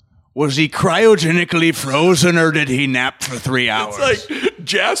 Was he cryogenically frozen or did he nap for 3 hours? It's like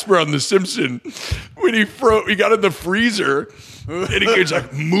Jasper on The Simpsons when he got in the freezer and he gets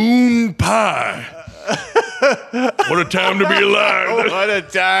like moon pie. What a time to be alive. What a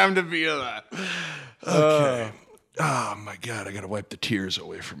time to be alive. Okay. Oh, my God. I got to wipe the tears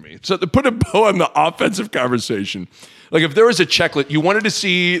away from me. So to put a bow on the offensive conversation, like if there was a checklist, you wanted to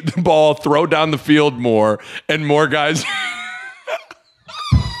see the ball throw down the field more and more guys.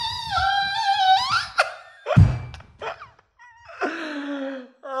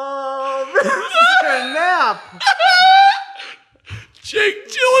 Mr. Nap. Jake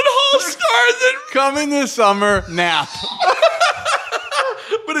Gyllenhaal stars in. Coming this summer, nap.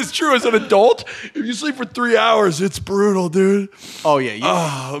 But it's true, as an adult, if you sleep for 3 hours, it's brutal, dude. Oh, yeah.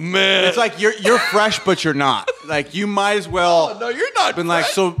 Oh, man. It's like you're fresh, but you're not. Like, you might as well. Oh, no, you're not been fresh.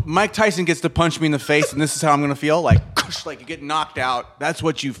 like, so Mike Tyson gets to punch me in the face, and this is how I'm going to feel? Like you get knocked out. That's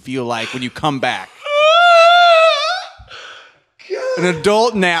what you feel like when you come back. An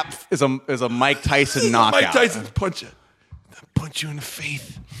adult nap is a Mike Tyson knockout. Mike Tyson's punch you in the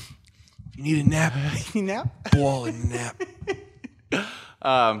face. You need a nap. You nap? Ball and nap.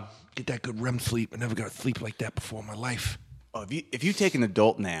 Get that good REM sleep. I never got to sleep like that before in my life. Oh, if you take an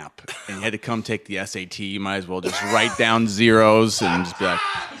adult nap and you had to come take the SAT, you might as well just write down zeros and just be like,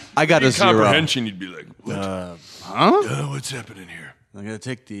 I got a zero. Comprehension, you'd be like, what? What's happening here? I got to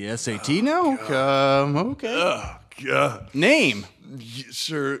take the SAT now? Okay. Oh, God. Name?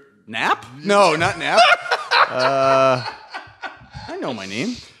 Sir. Nap? No, not Nap. I know my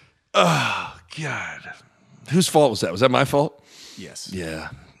name. Oh, God. Whose fault was that? Was that my fault? Yes. Yeah.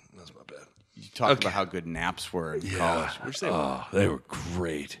 That was my bad. You talked about how good naps were in college. Which they were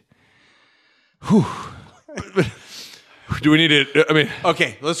great. Whew. Do we need to,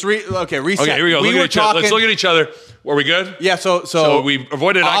 Okay, let's reset. Okay, here we go. Let's look at each other. Are we good? Yeah, so we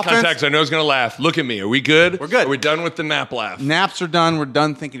avoided eye contact, so I know I was going to laugh. Look at me. Are we good? We're good. Are we done with the nap laugh? Naps are done. We're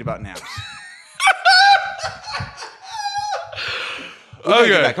done thinking about naps.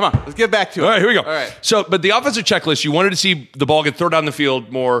 Okay. Come on. Let's get back to it. All right, here we go. All right. So, but the offensive checklist, you wanted to see the ball get thrown down the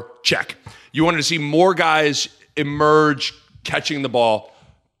field more, check. You wanted to see more guys emerge catching the ball,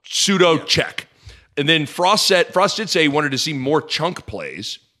 check. And then Frost did say he wanted to see more chunk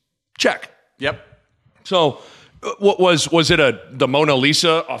plays, check. Yep. So, what was it the Mona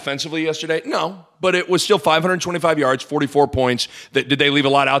Lisa offensively yesterday? No, but it was still 525 yards, 44 points. Did they leave a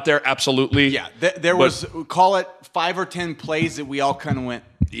lot out there? Absolutely. Yeah, there was, call it 5 or 10 plays that we all kind of went,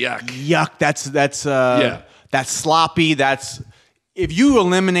 yuck. That's sloppy. If you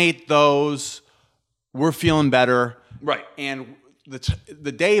eliminate those, we're feeling better. Right. And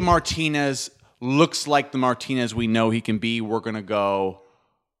the day Martinez looks like the Martinez we know he can be, we're going to go,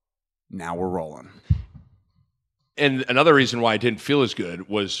 now we're rolling. And another reason why I didn't feel as good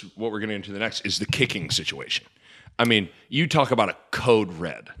was what we're going to get into the next is the kicking situation. I mean, you talk about a code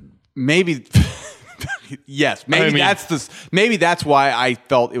red. Maybe, yes. Maybe that's why I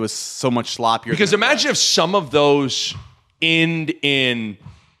felt it was so much sloppier. Because imagine if some of those end in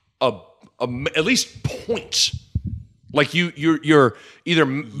at least points. Like you're either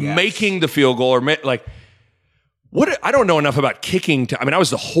making the field goal or like what? I don't know enough about kicking. I mean, I was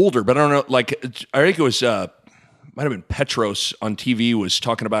the holder, but I don't know. Like I think it was might have been Petros on TV was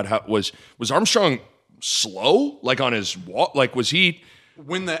talking about how was Armstrong slow, like on his walk, like was he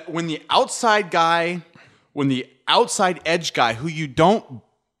when the outside edge guy who you really don't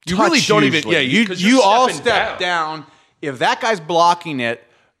usually. even you all step down. If that guy's blocking it,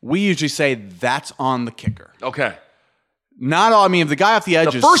 we usually say that's on the kicker. Okay. Not all. I mean, if the guy off the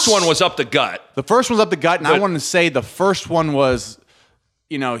edge. The first one was up the gut. The first one's up the gut, and I wanted to say the first one was,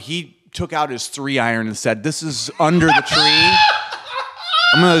 he took out his 3-iron and said, "This is under the tree.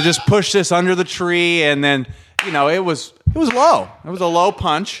 I'm going to just push this under the tree," and then it was low. It was a low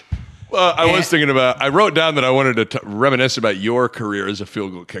punch. Well, I wrote down that I wanted to reminisce about your career as a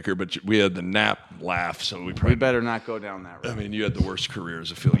field goal kicker, but we had the Knapp laugh, so we better not go down that road. I mean, you had the worst career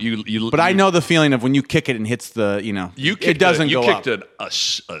as a field. But I know the feeling of when you kick it and hits the, it doesn't go up. You kicked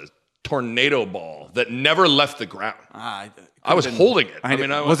a tornado ball that never left the ground. I was holding it.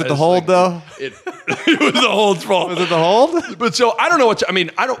 Was it the hold though? It was the hold's fault. Was it the hold? But so I don't know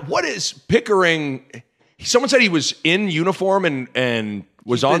what is Pickering? Someone said he was in uniform and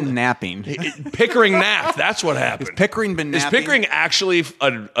was on napping. Pickering napped. That's what happened. Has Pickering been napping? Is Pickering actually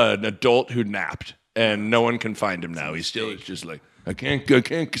an adult who napped and no one can find him now? He's still just like, I can't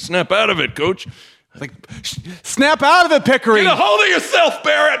snap out of it, coach. Like, snap out of it, Pickering. Get a hold of yourself,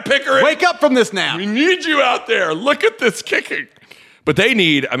 Barrett Pickering. Wake up from this nap. We need you out there. Look at this kicking. But they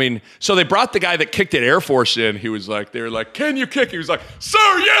need, so they brought the guy that kicked at Air Force in. They were like, can you kick? He was like,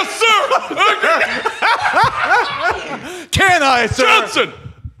 sir, yes, sir. Can I, sir? Johnson,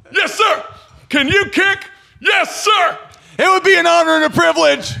 yes, sir. Can you kick? Yes, sir. It would be an honor and a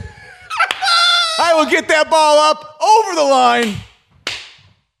privilege. I will get that ball up over the line.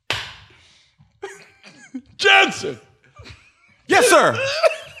 Johnson. Yes, sir.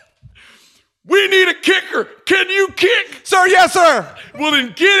 We need a kicker. Can you kick? Sir, yes, sir. Well,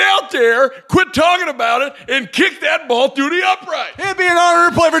 then get out there, quit talking about it, and kick that ball through the upright. It'd be an honor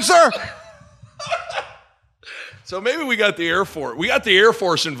and a privilege, sir. So maybe we got the Air Force. We got the Air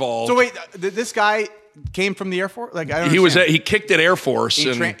Force involved. So wait, this guy came from the Air Force? Like I don't understand. He kicked at Air Force.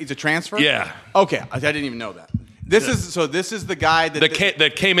 He's a transfer? Yeah. Okay, I didn't even know that. This is the guy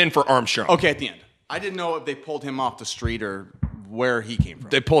that came in for Armstrong. Okay, at the end. I didn't know if they pulled him off the street or where he came from.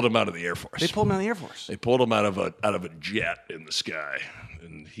 They pulled him out of the Air Force. They pulled him out of the Air Force. They pulled him out of a jet in the sky,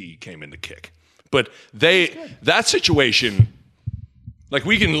 and he came in to kick. But that situation, like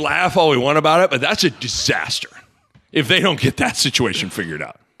we can laugh all we want about it, but that's a disaster if they don't get that situation figured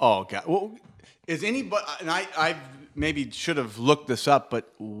out. Oh God! Well, is anybody? And I maybe should have looked this up,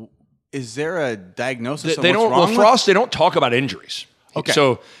 but is there a diagnosis? They don't. Well, Frost. They don't talk about injuries. Okay.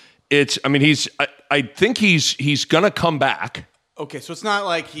 So it's. I mean, I think he's gonna come back. Okay, so it's not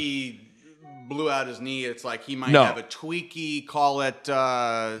like he blew out his knee. It's like he might have a tweaky, call it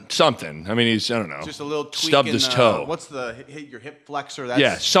something. I mean, I don't know. Just a little tweak stubbed his toe. What's your hip flexor?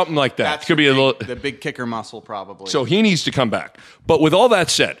 Something like that. That could be the big kicker muscle, probably. So he needs to come back. But with all that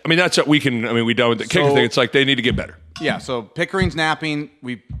said, I mean, that's what we can. I mean, we done with the kicker thing. It's like they need to get better. Yeah. So Pickering's napping.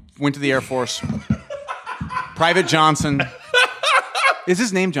 We went to the Air Force. Private Johnson. Is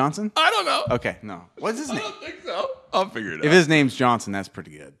his name Johnson? I don't know. Okay, no. What's his name? I don't think so. I'll figure it out. If his name's Johnson, that's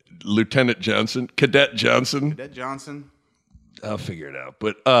pretty good. Lieutenant Johnson, Cadet Johnson. Cadet Johnson. I'll figure it out.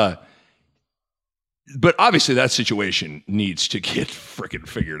 But obviously that situation needs to get freaking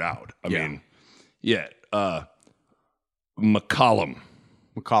figured out. I mean, McCollum,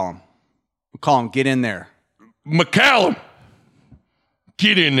 get in there. McCallum,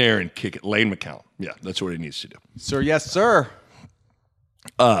 get in there and kick it. Lane McCallum. Yeah, that's what he needs to do. Sir, yes, sir.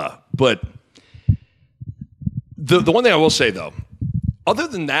 But the one thing I will say though, other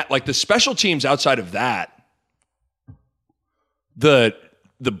than that, like the special teams outside of that, the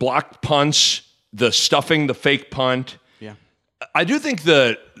blocked punts, the stuffing, the fake punt. Yeah. I do think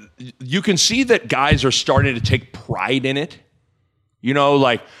you can see that guys are starting to take pride in it. You know,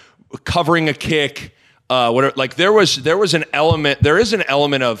 like covering a kick, whatever. Like there is an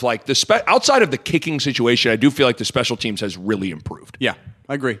element of like outside of the kicking situation, I do feel like the special teams has really improved. Yeah,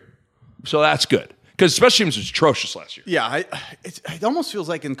 I agree. So that's good. Because special teams was atrocious last year. Yeah, it almost feels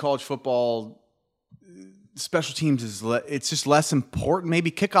like in college football, special teams it's just less important. Maybe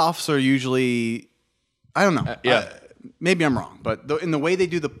kickoffs are usually, I don't know. Maybe I'm wrong, but in the way they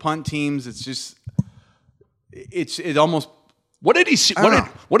do the punt teams, it's just it almost. What did he see?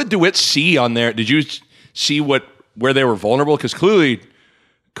 What did DeWitt see on there? Did you see where they were vulnerable? Because clearly,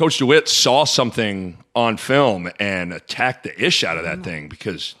 Coach DeWitt saw something on film and attacked the ish out of that thing.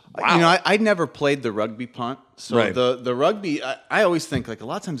 Because wow, I never played the rugby punt, so the rugby. I always think like a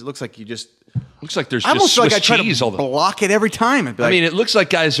lot of times it looks like you just looks like there's I just almost Swiss feel like I cheese try all to the. block it every time. I mean, it looks like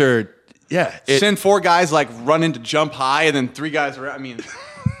guys are send 4 guys like run into jump high and then 3 guys around. I mean.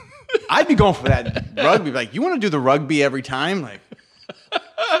 I'd be going for that rugby. Like, you want to do the rugby every time? Like,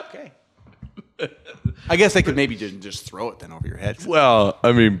 okay. I guess they could maybe just throw it then over your head. Well,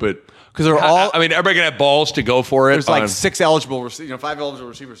 I mean, but because they're all. I mean, everybody gonna have balls to go for it. There's like 6 eligible, 5 eligible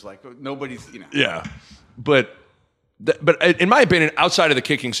receivers. Like nobody's, Yeah, but in my opinion, outside of the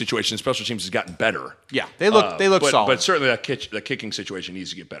kicking situation, special teams has gotten better. Yeah, they look solid. But certainly that kicking situation needs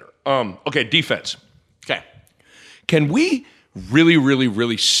to get better. Okay, defense. Okay, can we really, really,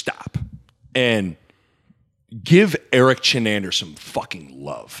 really stop and give Eric Chinander some fucking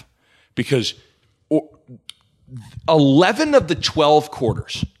love? Because 11 of the 12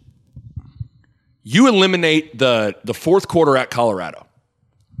 quarters, you eliminate the fourth quarter at Colorado.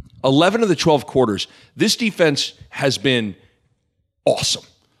 11 of the 12 quarters, this defense has been awesome.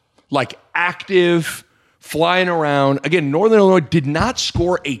 Like active, flying around. Again, Northern Illinois did not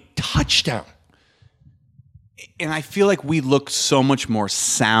score a touchdown. And I feel like we look so much more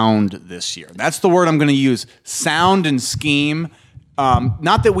sound this year. That's the word I'm going to use. Sound and scheme.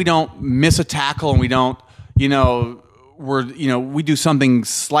 Not that we don't miss a tackle and we don't, we do something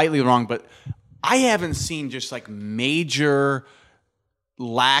slightly wrong, but I haven't seen just like major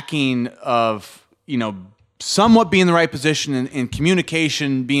lacking of, somewhat being in the right position and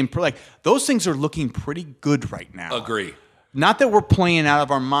communication being like those things are looking pretty good right now. Agree. Not that we're playing out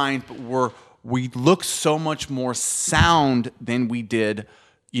of our mind, but we look so much more sound than we did,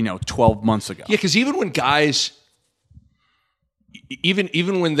 12 months ago. Yeah, because even when guys,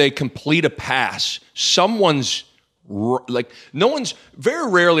 even when they complete a pass,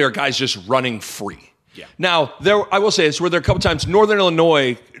 very rarely are guys just running free. Yeah. Now, I will say this, where there are a couple times, Northern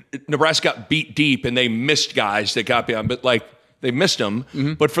Illinois, Nebraska got beat deep and they missed guys that got beyond, but like they missed them.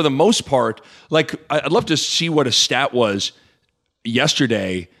 Mm-hmm. But for the most part, like I'd love to see what a stat was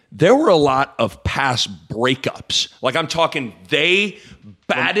yesterday. There were a lot of pass breakups. Like I'm talking, they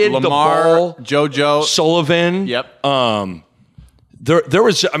batted Lamar, the ball. JoJo Sullivan. Yep. There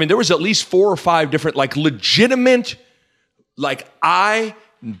was at least 4 or 5 different like legitimate, like I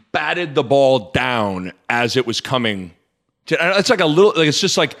batted the ball down as it was coming. It's like a little, like it's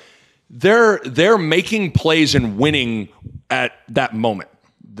just like they're making plays and winning at that moment.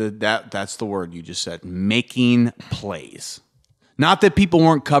 That's the word you just said. Making plays. Not that people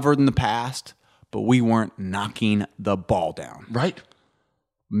weren't covered in the past, but we weren't knocking the ball down. Right.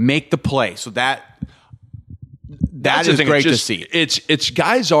 Make the play. So that's is great to see. It's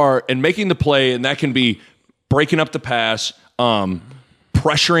guys are and making the play, and that can be breaking up the pass,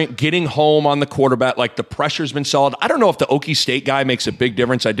 pressuring, getting home on the quarterback. Like the pressure's been solid. I don't know if the Okie State guy makes a big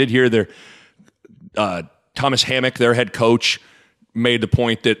difference. I did hear Thomas Hammock, their head coach, made the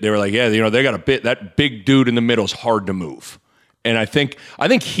point that they were like, they got that big dude in the middle is hard to move. And I think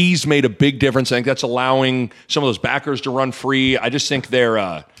he's made a big difference. I think that's allowing some of those backers to run free. I just think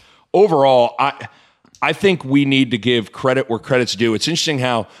they're overall. I think we need to give credit where credit's due. It's interesting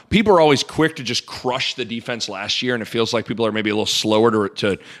how people are always quick to just crush the defense last year, and it feels like people are maybe a little slower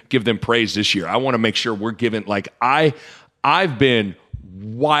to give them praise this year. I want to make sure we're giving I've been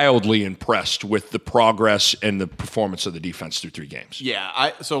wildly impressed with the progress and the performance of the defense through 3 games.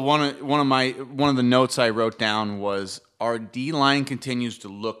 Yeah, so one of the notes I wrote down was our D-line continues to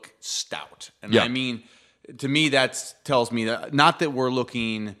look stout. And I mean, to me, that tells me that not that we're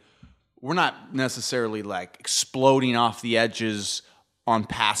not necessarily like exploding off the edges on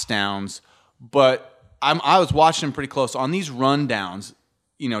pass downs, but I was watching them pretty close on these run downs.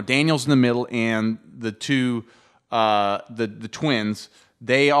 Daniel's in the middle and the two the twins.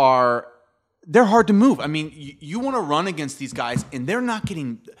 They're hard to move. I mean, you want to run against these guys, and they're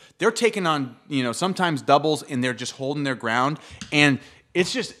taking on, sometimes doubles, and they're just holding their ground. And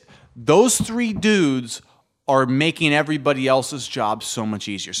it's just, those 3 dudes are making everybody else's job so much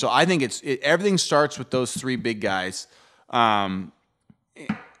easier. So I think everything starts with those 3 big guys, and,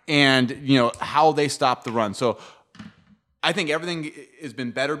 how they stop the run. So I think everything has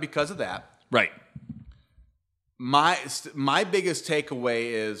been better because of that. Right. My biggest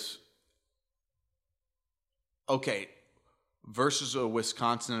takeaway is Okay, versus a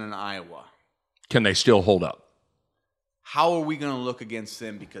Wisconsin and Iowa. Can they still hold up? How are we going to look against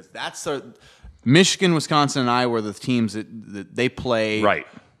them? Because that's Michigan, Wisconsin, and Iowa are the teams that they play. Right.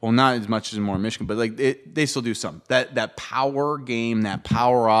 Well, not as much as more Michigan, but like they still do something. That power game, that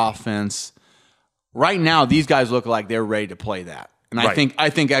power offense. Right now, these guys look like they're ready to play that, and right. I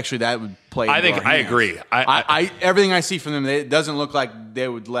think actually that would play. I agree. I everything I see from them, it doesn't look like they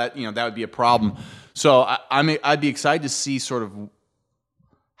would let that would be a problem. So I'd be excited to see sort of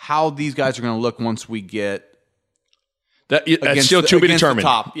how these guys are going to look once we get. That's still to be determined.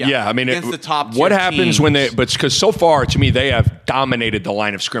 I mean, against the top. What happens teams. when they? But because so far, to me, they have dominated the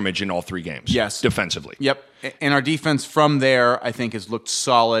line of scrimmage in all 3 games. Yes, defensively. Yep, and our defense from there, I think, has looked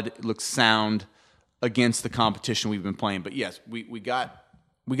solid. It looks sound against the competition we've been playing. But yes, we got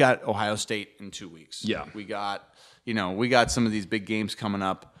Ohio State in 2 weeks. Yeah, we got some of these big games coming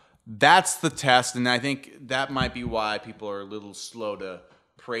up. That's the test, and I think that might be why people are a little slow to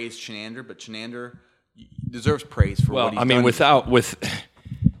praise Chenander. But Chenander deserves praise for what he's done.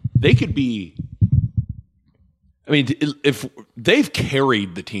 They could be. I mean, if they've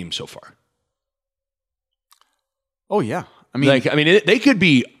carried the team so far. Oh yeah, they could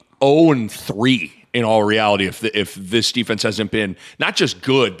be 0-3 in all reality if this defense hasn't been not just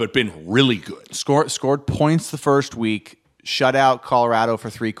good but been really good. Scored points the first week, shut out Colorado for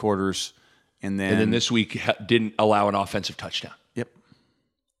 3 quarters, and then this week didn't allow an offensive touchdown. Yep.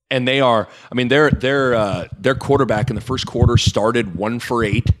 And they are. I mean, their quarterback in the first quarter started 1 for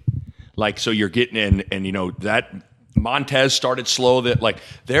 8. Like, so you're getting and that Montez started slow. That like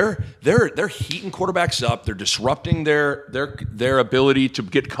they're heating quarterbacks up. They're disrupting their ability to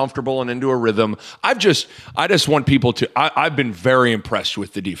get comfortable and into a rhythm. I just want people to. I've been very impressed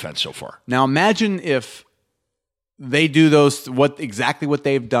with the defense so far. Now imagine if they do exactly what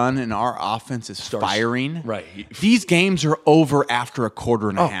they've done, and our offense is firing. Right. These games are over after a quarter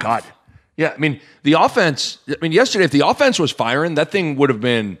and a half. Oh God. Yeah. I mean, the offense. I mean, yesterday, if the offense was firing, that thing would have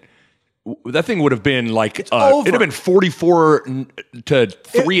been like it'd have been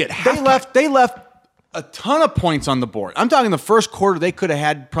 44-3 at halftime. They left a ton of points on the board. I'm talking the first quarter, they could have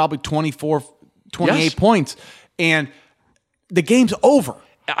had probably 24, 28 points, and the game's over.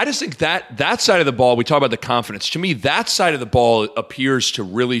 I just think that side of the ball, we talk about the confidence. To me, that side of the ball appears to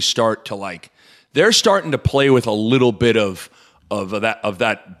really start to they're starting to play with a little bit of that.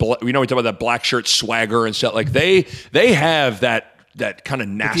 We talk about that black shirt swagger and stuff. Like they have that kind of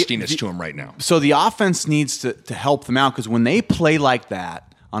nastiness to them right now. So the offense needs to help them out, because when they play like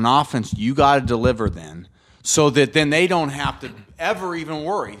that on offense, you got to deliver then, so that then they don't have to ever even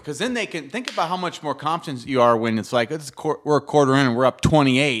worry. Because then they can think about how much more confident you are when it's like we're a quarter in and we're up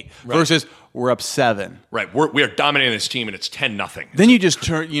 28 versus we're up 7. Right, we are dominating this team and it's 10-0. Then you just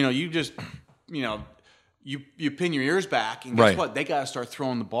turn, You pin your ears back, and guess what? They got to start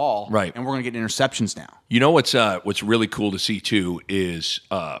throwing the ball, right? And we're going to get interceptions now. You know what's really cool to see too is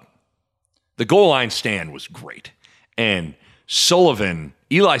the goal line stand was great, and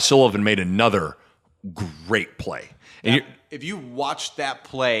Eli Sullivan made another great play. And if you watched that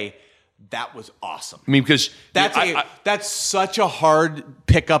play, that was awesome. I mean, because that's such a hard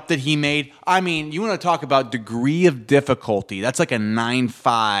pickup that he made. I mean, you want to talk about degree of difficulty? That's like a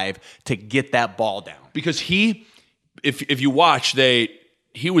 9.5 to get that ball down. Because if you watch,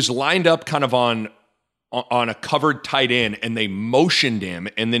 he was lined up kind of on a covered tight end, and they motioned him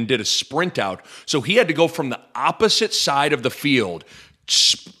and then did a sprint out. So he had to go from the opposite side of the field,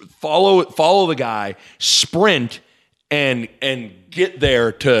 follow the guy, sprint, and get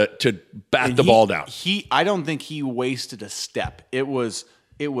there to bat the ball down. I don't think he wasted a step. It was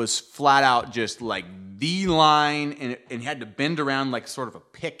flat out just like the line, and had to bend around like sort of a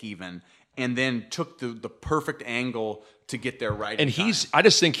pick even, and then took the perfect angle to get there right. And I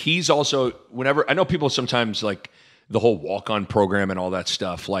just think he's also, whenever, I know people sometimes like the whole walk-on program and all that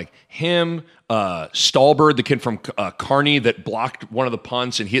stuff, like him, Stallbird, the kid from Kearney that blocked one of the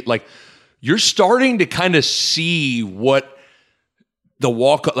punts and hit, like, you're starting to kind of see what the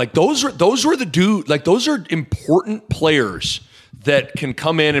walk, like those were the dude, like those are important players that can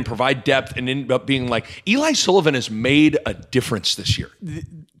come in and provide depth and end up being like, Eli Sullivan has made a difference this year.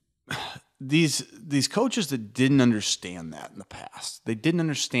 These coaches that didn't understand that in the past, they didn't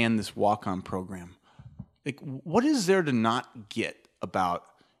understand this walk-on program. Like, what is there to not get about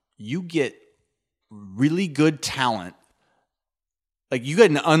you get really good talent? Like, you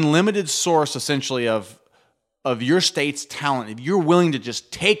get an unlimited source essentially of your state's talent. If you're willing to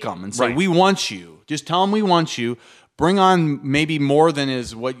just take them and say, we want you, just tell them we want you, bring on maybe more than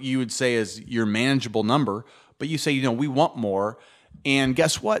is what you would say is your manageable number, but you say, we want more. And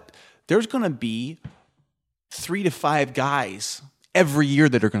guess what? There's going to be 3 to 5 guys every year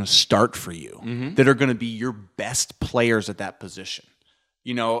that are going to start for you, that are going to be your best players at that position.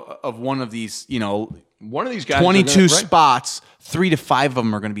 Of one of these, one of these guys, 22 spots, 3 to 5 of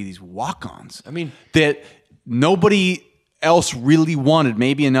them are going to be these walk-ons. I mean, that nobody else really wanted.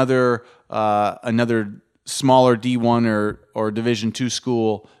 Maybe another smaller D1 or Division II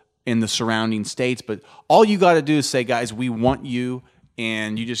school in the surrounding states, but all you got to do is say, guys, we want you,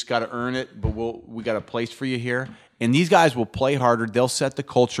 and you just got to earn it. But we got a place for you here, and these guys will play harder. They'll set the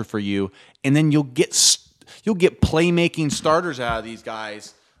culture for you, and then you'll get playmaking starters out of these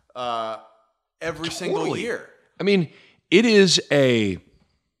guys every single year. I mean, it is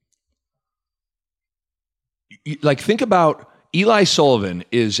think about Eli Sullivan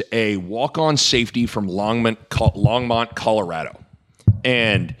is a walk-on safety from Longmont, Colorado,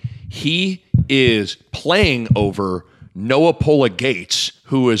 and he is playing over Noah Pola Gates,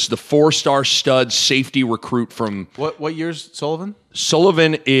 who is the 4-star stud safety recruit from... What year's Sullivan?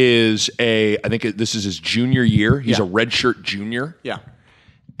 Sullivan is I think this is his junior year. He's a redshirt junior. Yeah.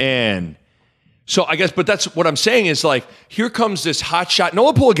 And so I guess, but that's what I'm saying is here comes this hot shot.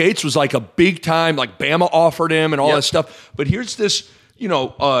 Noah Pola Gates was a big time, Bama offered him and all that stuff. But here's this,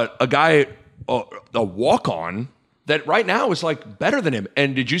 a guy, a walk-on that right now is better than him.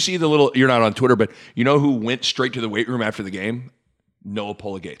 And did you see you're not on Twitter, but you know who went straight to the weight room after the game? Noah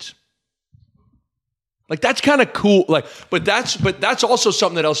Pola Gates. That's kind of cool. But that's also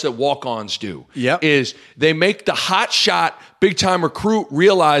something else that walk-ons do. Yep. Is they make the hot shot, big time recruit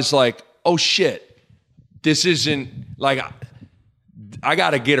realize oh shit, this isn't I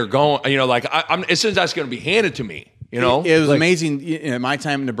got to get her going. I'm as soon as that's going to be handed to me. It was amazing. In my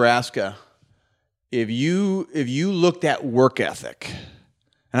time in Nebraska, if you looked at work ethic,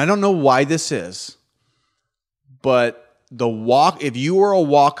 and I don't know why this is, but if you were a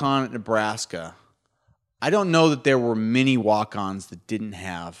walk-on at Nebraska, I don't know that there were many walk-ons that didn't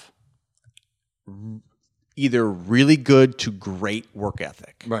have either really good to great work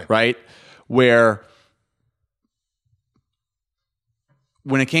ethic. Right? Where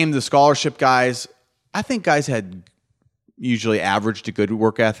when it came to the scholarship guys, I think guys had usually average to good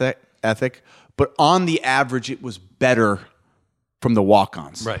work ethic, but on the average, it was better from the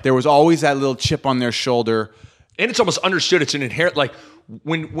walk-ons. Right. There was always that little chip on their shoulder. And it's almost understood. It's an inherent,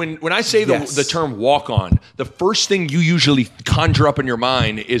 when I say the term walk-on, the first thing you usually conjure up in your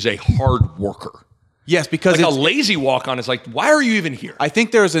mind is a hard worker. Yes, because a lazy walk-on is why are you even here? I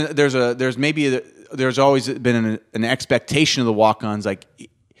think there's always been an expectation of the walk-ons.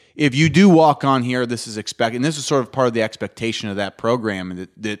 If you do walk on here, this is expected. And this is sort of part of the expectation of that program, and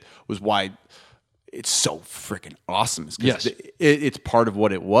that was why it's so freaking awesome. Yes, it's part of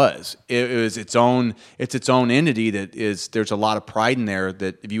what it was. It was its own entity that is. There's a lot of pride in there.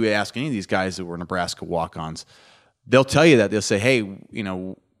 That if you ask any of these guys that were Nebraska walk-ons, they'll tell you that. They'll say, "Hey,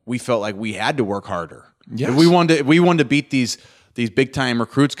 we felt like we had to work harder. Yes. If we wanted to beat these big time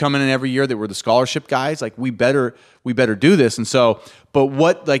recruits coming in every year that were the scholarship guys. We better do this." And so, but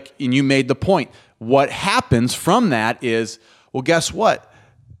what and you made the point. What happens from that is, well, guess what?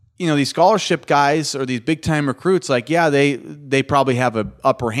 These scholarship guys or these big time recruits, they probably have an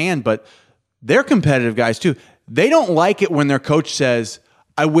upper hand, but they're competitive guys too. They don't like it when their coach says,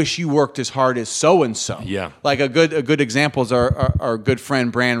 "I wish you worked as hard as so and so." Yeah, a good example is our good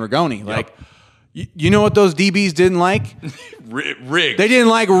friend Brand Rigoni. Yep. You know what those DBs didn't like? Riggs. They didn't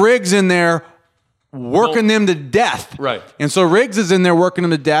like Riggs in there working them to death. Right. And so Riggs is in there working them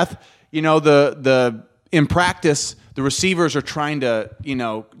to death. In practice, the receivers are trying to,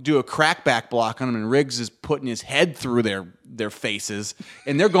 do a crackback block on them, and Riggs is putting his head through their faces,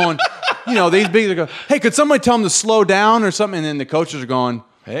 and they're going, these big, go, "Hey, could somebody tell them to slow down or something?" And then the coaches are going,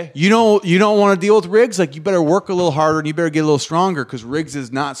 "Hey, you don't want to deal with Riggs? You better work a little harder and you better get a little stronger because Riggs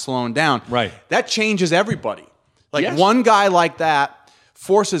is not slowing down." Right. That changes everybody. Yes. One guy like that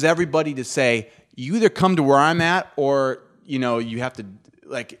forces everybody to say, you either come to where I'm at or, you have to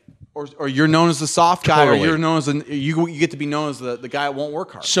or you're known as the soft guy, totally. or you're known as you get to be known as the guy that won't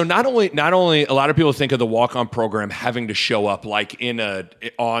work hard. So not only a lot of people think of the walk-on program having to show up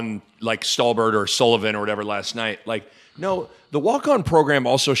on Stallbird or Sullivan or whatever last night. No, the walk-on program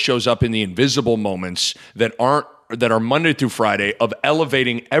also shows up in the invisible moments that are Monday through Friday of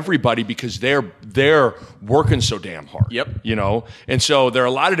elevating everybody because they're working so damn hard. Yep. And so there are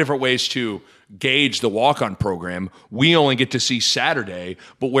a lot of different ways to gauge the walk-on program. We only get to see Saturday,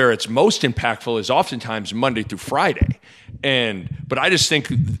 but where it's most impactful is oftentimes Monday through Friday. But I just think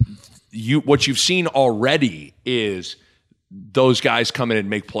what you've seen already is those guys come in and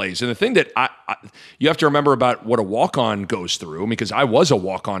make plays. And the thing that you have to remember about what a walk-on goes through, because I was a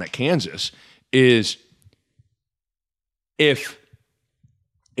walk-on at Kansas, is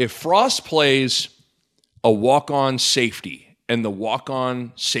If Frost plays a walk-on safety and the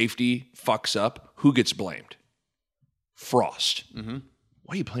walk-on safety fucks up, who gets blamed? Frost. Mm-hmm.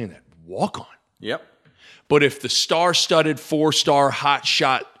 Why are you playing that walk-on? Yep. But if the star-studded, 4-star,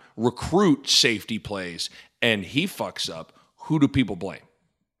 hot-shot recruit safety plays and he fucks up, who do people blame?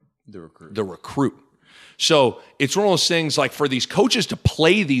 The recruit. So it's one of those things like for these coaches to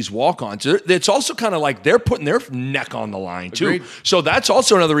play these walk-ons, it's also kind of like they're putting their neck on the line too. Agreed. So that's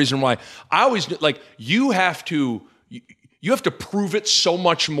also another reason why I always like you have to prove it so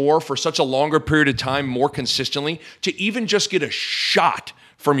much more for such a longer period of time, more consistently, to even just get a shot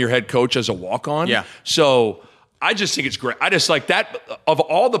from your head coach as a walk-on. Yeah. So I just think it's great. I just like that. Of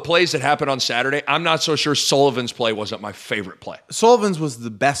all the plays that happened on Saturday, I'm not so sure Sullivan's play wasn't my favorite play. Sullivan's was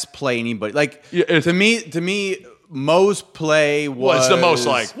the best play anybody. Like to me, Mo's play was the most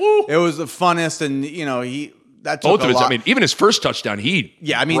like woo. It was the funnest, and that took Both of his. lot. I mean, even his first touchdown, broke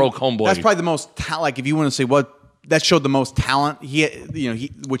homeboy. That's probably the most talent. Like if you want to say what that showed the most talent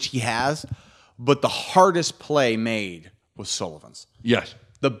which he has, but the hardest play made was Sullivan's. Yes,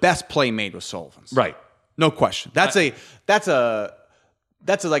 the best play made was Sullivan's. Right. No question. That's like a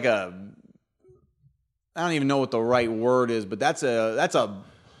I don't even know what the right word is, but that's a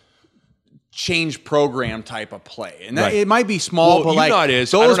change program type of play. And that, it might be small, but like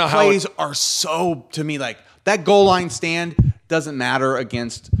those plays are so, to me, like that goal line stand doesn't matter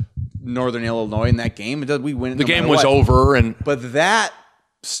against Northern Illinois in that game. We win. The game was over, but that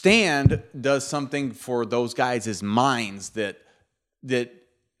stand does something for those guys' minds that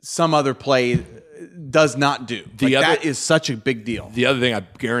some other play does not do. That is such a big deal. The other thing, I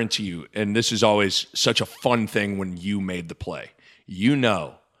guarantee you, and this is always such a fun thing when you made the play, you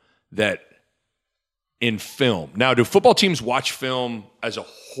know that in film. Now, do football teams watch film as a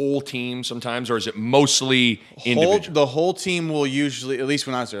whole team sometimes, or is it mostly individual? The whole team will usually, at least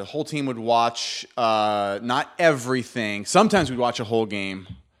when I was there, the whole team would watch not everything. Sometimes we'd watch a whole game.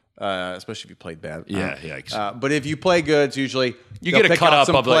 Especially if you played bad. Yeah, yikes. But if you play good, it's usually you get a cut up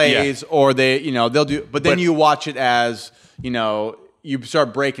of plays, or they'll do. But then you watch it as you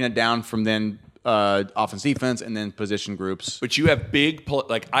start breaking it down from then offense, defense, and then position groups. But you have big,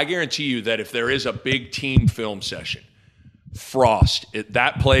 I guarantee you that if there is a big team film session, Frost,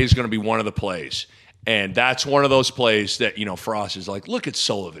 that play is going to be one of the plays. And that's one of those plays that, Frost is like, look at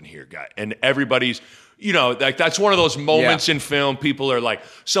Sullivan here, guy. And everybody's, like that's one of those moments in film. People are like,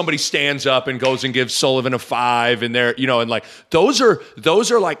 somebody stands up and goes and gives Sullivan a 5, and they're, and like those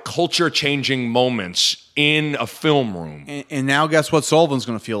are like culture changing moments in a film room. And now, guess what Sullivan's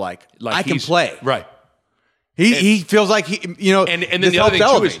going to feel like? I can play. Right. He feels like and then the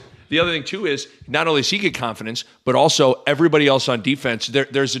other thing too is not only does he get confidence, but also everybody else on defense.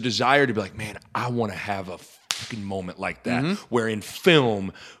 There's a desire to be like, man, I want to have a fucking moment like that, where in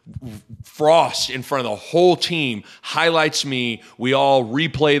film, Frost in front of the whole team highlights me. We all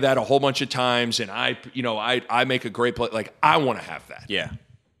replay that a whole bunch of times, and I make a great play. Like I want to have that. Yeah.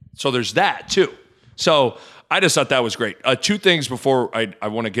 So there's that too. So I just thought that was great. Two things before I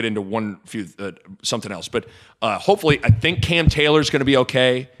want to get into something else, but hopefully I think Cam Taylor's going to be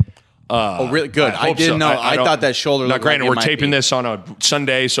okay. Really good. I didn't know. I thought that shoulder. Now, granted, we're taping this on a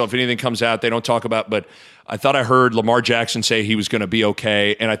Sunday, so if anything comes out, they don't talk about. But I thought I heard Lamar Jackson say he was going to be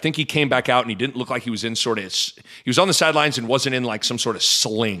okay, and I think he came back out and he didn't look like he was in he was on the sidelines and wasn't in like some sort of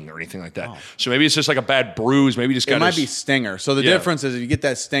sling or anything like that. Oh. So maybe it's just like a bad bruise. Maybe just got. It might be stinger. So the difference is if you get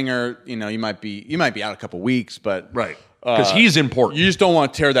that stinger, you might be out a couple weeks, but right. Because he's important. You just don't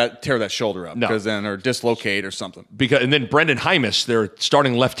want to tear that shoulder up, because then or dislocate or something. And then Brendan Hymus, their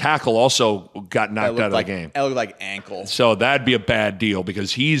starting left tackle, also got knocked out of the game. It looked like ankle. So that'd be a bad deal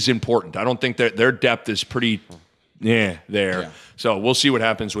because he's important. I don't think their depth is pretty there. Yeah. So we'll see what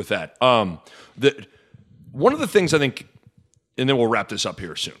happens with that. One of the things I think, and then we'll wrap this up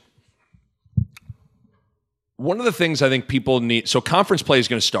here soon. One of the things I think people need. So conference play is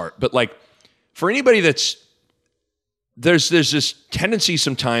going to start, but like for anybody there's this tendency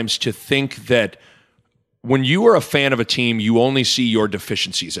sometimes to think that when you are a fan of a team, you only see your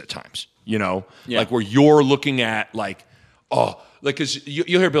deficiencies at times, like where you're looking at like, because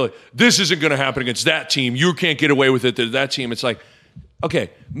you'll hear Billy, this isn't going to happen against that team. You can't get away with it. That team. It's like,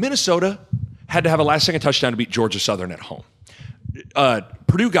 okay, Minnesota had to have a last-second touchdown to beat Georgia Southern at home.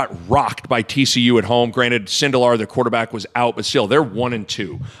 Purdue got rocked by TCU at home. Granted, Sindelar, their quarterback, was out, but still, they're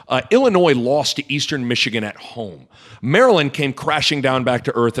 1-2. Illinois lost to Eastern Michigan at home. Maryland came crashing down back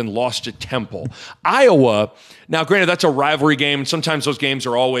to earth and lost to Temple. Iowa, now granted, that's a rivalry game, and sometimes those games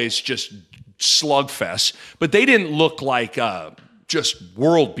are always just slugfests, but they didn't look like just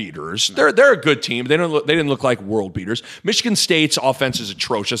world beaters. They're a good team. They didn't look like world beaters. Michigan State's offense is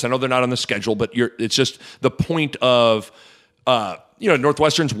atrocious. I know they're not on the schedule, but it's just the point of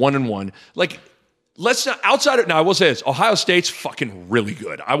Northwestern's 1-1. Like, let's not outside it now. I will say this: Ohio State's fucking really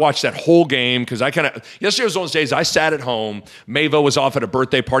good. I watched that whole game because yesterday was one of those days I sat at home. Mavo was off at a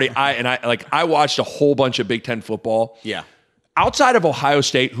birthday party. I watched a whole bunch of Big Ten football. Yeah. Outside of Ohio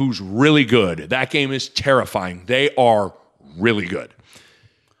State, who's really good, that game is terrifying. They are really good.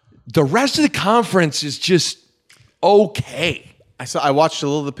 The rest of the conference is just okay. I watched a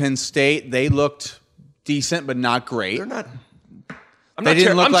little of the Penn State. They looked decent, but not great. They're not. I'm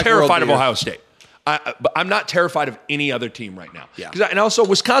terrified of Ohio State. But I'm not terrified of any other team right now. Yeah. And also,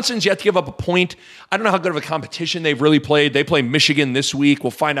 Wisconsin's yet to give up a point. I don't know how good of a competition they've really played. They play Michigan this week.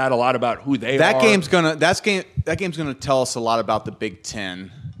 We'll find out a lot about who they are. That game's gonna tell us a lot about the Big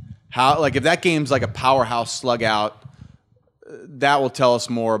Ten. If that game's like a powerhouse slug out, that will tell us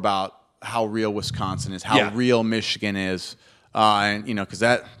more about how real Wisconsin is, how real Michigan is, because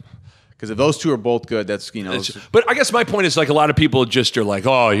if those two are both good, that's But I guess my point is, like, a lot of people just are like,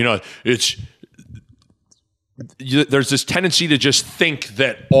 there's this tendency to just think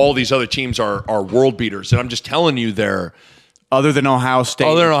that all these other teams are world beaters, and I'm just telling you they're other than Ohio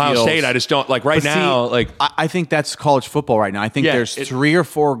State. I just don't like right now. I think that's college football right now. I think there's 3 or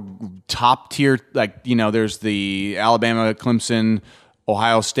 4 top tier. There's the Alabama, Clemson,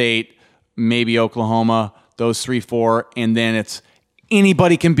 Ohio State, maybe Oklahoma. Those 3, 4, and then it's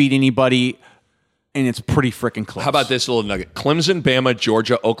anybody can beat anybody. And it's pretty freaking close. How about this little nugget? Clemson, Bama,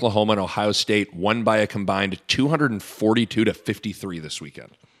 Georgia, Oklahoma, and Ohio State won by a combined 242-53 this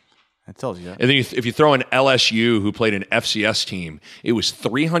weekend. That tells you that. And then if you throw in LSU, who played an FCS team, it was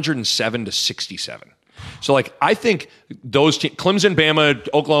 307-67. So, I think those teams, Clemson, Bama,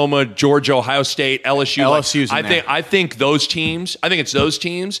 Oklahoma, Georgia, Ohio State, LSU's in there. I think those teams. I think it's those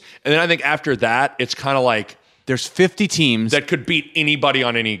teams, and then I think after that, it's kind of like. There's 50 teams that could beat anybody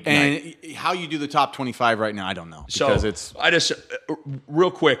on any night. And how you do the top 25 right now, I don't know. Because I just real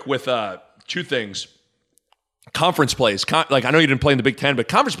quick with 2 things. Conference plays. I know you didn't play in the Big Ten, but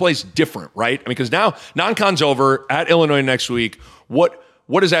conference play is different, right? I mean, because now non-con's over at Illinois next week. What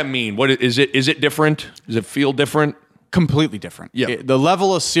does that mean? What is it? Is it different? Does it feel different? Completely different. Yeah. The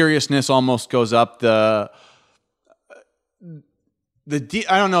level of seriousness almost goes up. I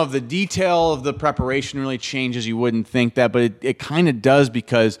don't know if the detail of the preparation really changes. You wouldn't think that, but it kind of does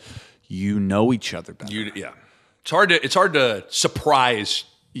because you know each other better. It's hard to surprise.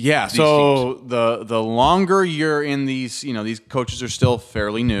 Yeah. So teams. The longer you're in these, these coaches are still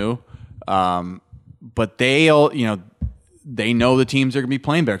fairly new, but they know the teams are going to be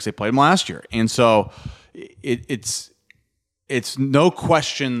playing better because they played them last year, and so it's no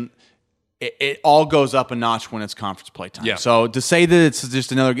question. It all goes up a notch when it's conference play time. Yeah. So to say that it's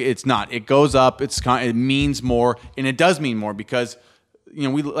just it's not. It goes up. It means more, and it does mean more because we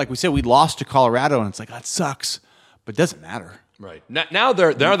we lost to Colorado, and it's like that sucks, but it doesn't matter. Right now,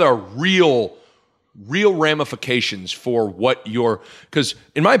 there are real ramifications for what because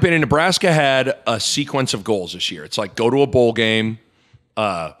in my opinion, Nebraska had a sequence of goals this year. It's like go to a bowl game,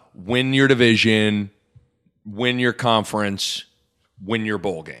 win your division, win your conference, win your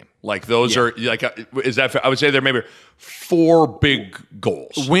bowl game. Like those are is that? I would say there may be 4 big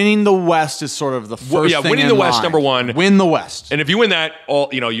goals. Winning the West is sort of the first. Yeah, winning the West, number 1. Win the West, and if you win that,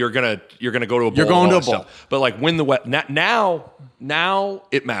 you're gonna go to a bowl. You're going to a bowl. But win the West now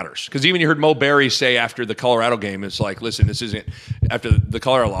it matters because even you heard Mo Berry say after the Colorado game, it's like, listen, this isn't after the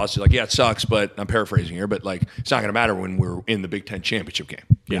Colorado loss. He's like, yeah, it sucks, but I'm paraphrasing here, but it's not gonna matter when we're in the Big Ten championship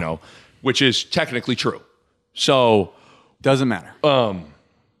game. You know, which is technically true. So doesn't matter.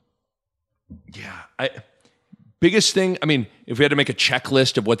 Biggest thing, I mean, if we had to make a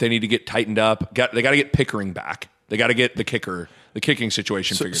checklist of what they need to get tightened up, they got to get Pickering back. They got to get the kicking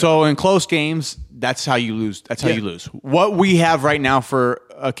situation figured out. So in close games, that's how you lose. That's how you lose. What we have right now for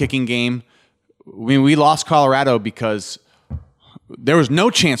a kicking game, we lost Colorado because there was no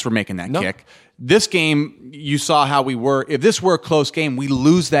chance we're making that kick. This game, you saw how we were. If this were a close game, we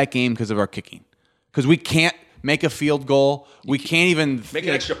lose that game because of our kicking. Because we can't make a field goal. We can't even make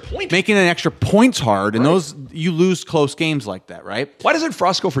an extra point. Making an extra point's hard, and those you lose close games like that, right? Why doesn't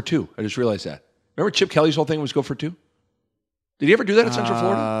Frost go for 2? I just realized that. Remember Chip Kelly's whole thing was go for 2? Did he ever do that at Central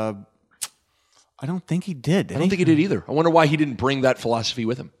Florida? I don't think he did. I don't think he did either. I wonder why he didn't bring that philosophy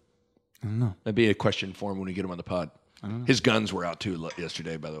with him. I don't know. That'd be a question for him when we get him on the pod. His guns were out too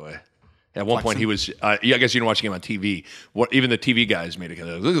yesterday, by the way. At one point, he was. I guess you didn't watch the game on TV. Even the TV guys made it.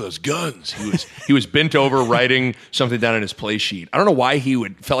 Look at those guns. He was bent over writing something down in his play sheet. I don't know why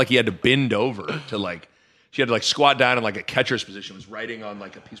felt like he had to bend over She had to like squat down in like a catcher's position, was writing on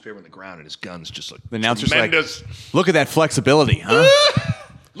like a piece of paper on the ground, and his guns just like The announcer's tremendous. like, look at that flexibility, huh?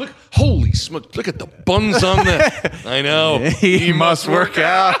 Look, holy smoke! Look at the buns on that. I know he must work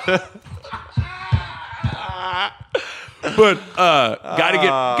out. But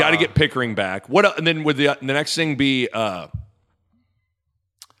gotta get Pickering back. What? And then would the next thing be?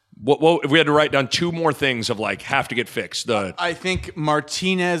 What if we had to write down two more things of like have to get fixed? I think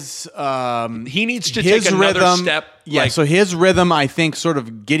Martinez. He needs to take another step. Yeah. So his rhythm, I think, sort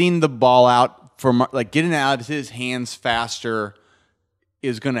of getting the ball out getting it out of his hands faster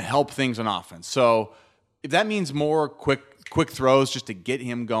is going to help things on offense. So if that means more quick throws just to get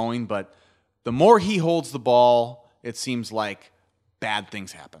him going, but the more he holds the ball, it seems like bad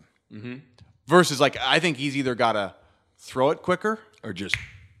things happen. Mm-hmm. Versus like I think he's either got to throw it quicker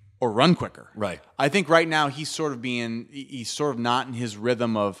or run quicker. Right. I think right now he's sort of not in his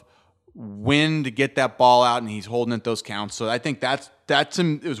rhythm of when to get that ball out, and he's holding at those counts. So I think that's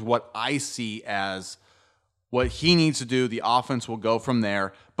is what I see as what he needs to do. The offense will go from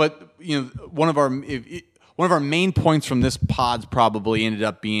there. But one of our main points from this pod's probably ended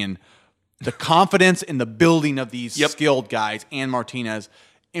up being the confidence in the building of these skilled guys and Martinez.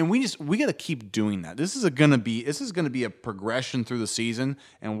 And we got to keep doing that. This is going to be a progression through the season,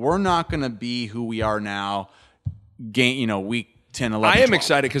 and we're not going to be who we are now. Week 10, 11. I am 12.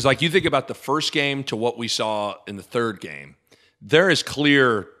 excited because, like, you think about the first game to what we saw in the third game. There is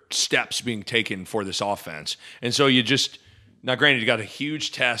clear steps being taken for this offense, and so now, granted, you got a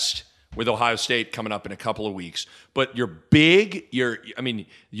huge test with Ohio State coming up in a couple of weeks, but you're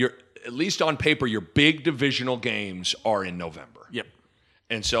at least on paper, your big divisional games are in November. Yep.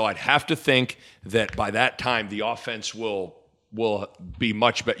 And so I'd have to think that by that time the offense will be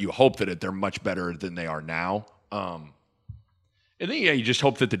much better. You hope that they're much better than they are now. And then you just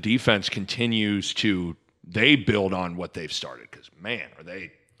hope that the defense continues they build on what they've started, because man, are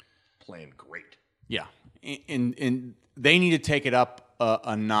they playing great. Yeah, and they need to take it up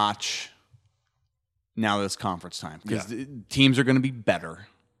a notch now that it's conference time, because teams are going to be better.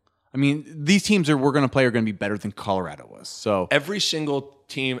 I mean, these teams we're going to play are going to be better than Colorado was. So every single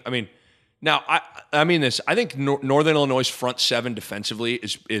team. I mean, now I mean this. I think Northern Illinois' front seven defensively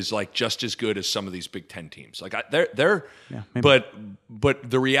is like just as good as some of these Big Ten teams. Like they're but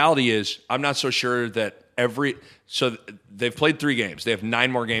the reality is, I'm not so sure that so they've played 3 games. They have 9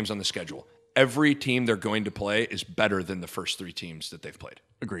 more games on the schedule. Every team they're going to play is better than the first 3 teams that they've played.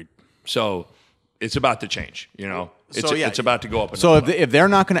 Agreed. So it's about to change, It's about to go up. So if they're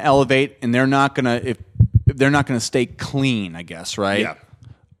not going to elevate, and they're not going to if they're not going to stay clean, I guess, right? Yeah.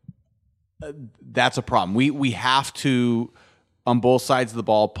 That's a problem. We have to, on both sides of the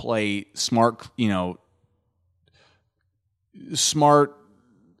ball, play smart,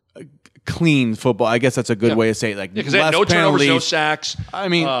 clean football. I guess that's a good way to say it. Like, because they had no turnovers, no sacks. I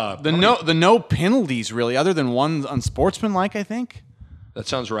mean, the no penalties really, other than one unsportsmanlike, I think. That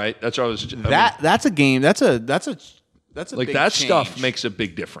sounds right. That's what I was. That's a game. That's a like big that change. stuff makes a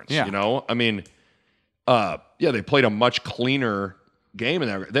big difference. Yeah. I mean, they played a much cleaner game in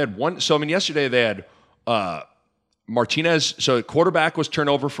there. They had one. So I mean, yesterday they had Martinez. So quarterback was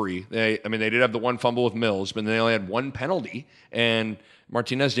turnover free. They did have the one fumble with Mills, but they only had one penalty, and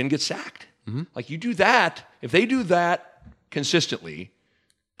Martinez didn't get sacked. Mm-hmm. Like, you do that, if they do that consistently,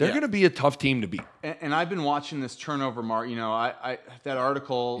 they're going to be a tough team to beat. And I've been watching this turnover mark. That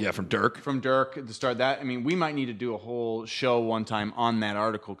article. Yeah, from Dirk. From Dirk at the start. We might need to do a whole show one time on that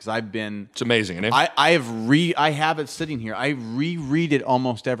article, because I've been. It's amazing, isn't it? I have it sitting here. I reread it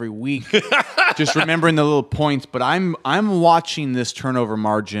almost every week, just remembering the little points. But I'm watching this turnover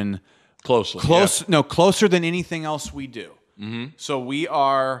margin closely. Closer than anything else we do. Mm-hmm. So we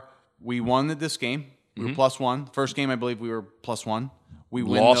won this game. We were +1. First game, I believe we were +1. We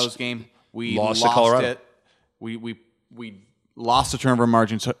win those games. We lost to Colorado. it. We lost the turnover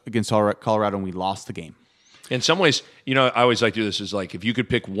margin against Colorado, and we lost the game. In some ways, I always like to do this, is like, if you could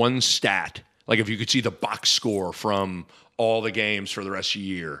pick one stat, like if you could see the box score from all the games for the rest of the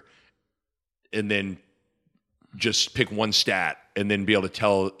year, and then just pick one stat and then be able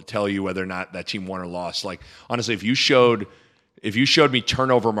to tell you whether or not that team won or lost. Like, honestly, if you showed me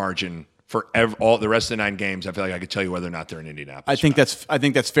turnover margin for all the rest of the 9 games, I feel like I could tell you whether or not they're in Indianapolis. I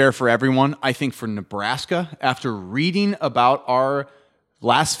think that's fair for everyone. I think for Nebraska, after reading about our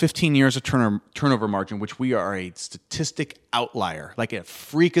last 15 years of turnover margin, which we are a statistic outlier, like a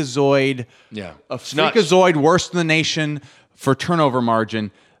freakazoid, worse than the nation for turnover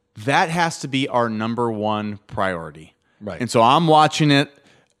margin, that has to be our number one priority. Right. And so I'm watching it.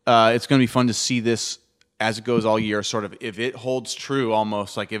 It's going to be fun to see this as it goes all year. Sort of, if it holds true,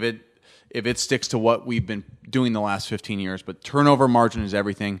 almost like if if it sticks to what we've been doing the last 15 years. But turnover margin is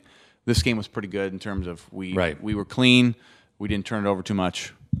everything. This game was pretty good in terms of we were clean. We didn't turn it over too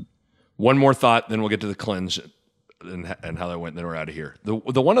much. One more thought, then we'll get to the cleanse and how that went, and then we're out of here. The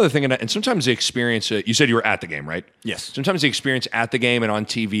one other thing, and sometimes the experience, you said you were at the game, right? Yes. Sometimes the experience at the game and on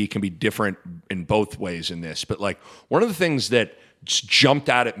TV can be different in both ways in this. But like one of the things that just jumped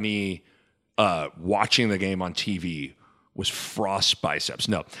out at me watching the game on TV was Frost's biceps.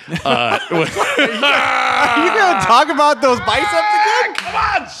 No. Are you going to talk about those biceps again? Come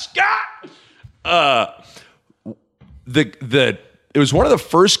on, Scott! It was one of the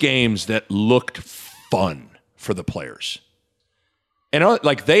first games that looked fun for the players. And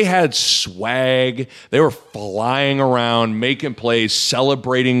like they had swag. They were flying around, making plays,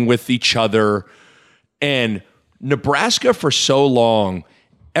 celebrating with each other. And Nebraska for so long,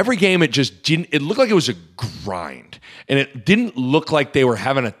 every game it looked like it was a grind. And it didn't look like they were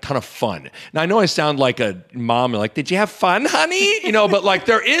having a ton of fun. Now I know I sound like a mom, like, did you have fun, honey? But like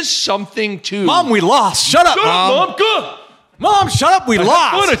there is something to Mom, we lost. Shut up, Mom. Good. Mom, shut up. We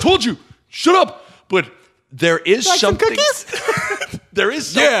lost. Fun, I told you. Shut up. But there is something. Some cookies? There is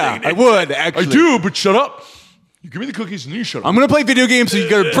something. Yeah, I would, actually. I do, but shut up. You give me the cookies and you shut up. I'm going to play video games, so you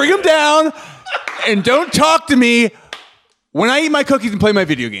got to bring them down and don't talk to me when I eat my cookies and play my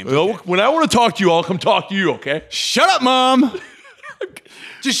video games. Okay? When I want to talk to you, I'll come talk to you, okay? Shut up, Mom.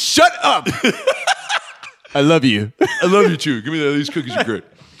 Just shut up. I love you. I love you too. Give me these cookies are great.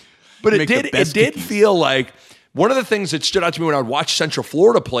 But it did feel like one of the things that stood out to me when I would watch Central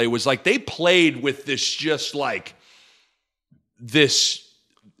Florida play was like they played with this just like this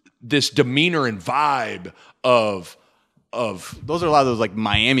demeanor and vibe of those are a lot of those like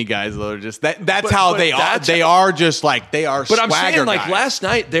Miami guys that are just that's how they are. They are just like they are. But I'm saying like guys. Last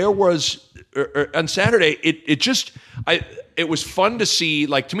night there was on Saturday it was fun to see.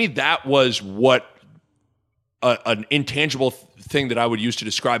 Like to me that was what an intangible thing that I would use to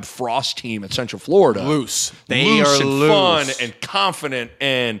describe Frost's team at Central Florida. Loose. They are loose. Fun and confident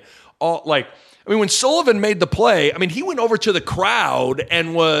and all like. I mean, when Sullivan made the play, I mean, he went over to the crowd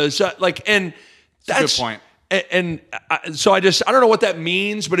and was and that's a good point. So I don't know what that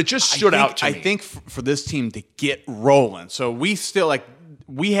means, but it just stood out to me. I think for this team to get rolling, so we still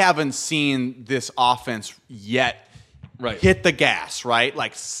we haven't seen this offense yet. Right. Hit the gas, right?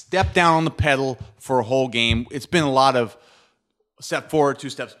 Like step down on the pedal for a whole game. It's been a lot of step forward, 2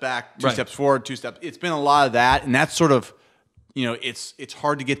 steps back, 2 steps forward, 2 steps. It's been a lot of that, and that's sort of, it's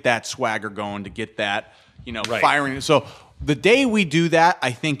hard to get that swagger going, to get that, firing. So the day we do that,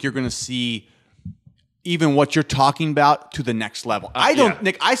 I think you're going to see even what you're talking about to the next level.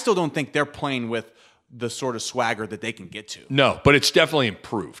 Nick, I still don't think they're playing with the sort of swagger that they can get to. No, but it's definitely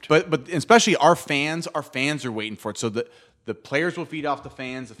improved. But especially our fans are waiting for it. So the players will feed off the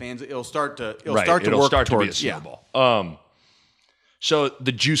fans. It'll start to work towards to be a snowball. So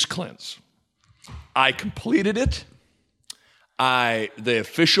the juice cleanse, I completed it. The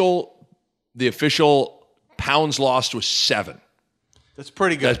official pounds lost was 7. That's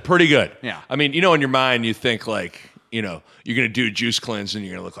pretty good. That's pretty good. Yeah. I mean, in your mind, you think like, you're going to do a juice cleanse and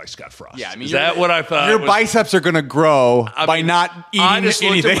you're going to look like Scott Frost. Yeah, I mean, is that what I thought? Your biceps are going to grow by not eating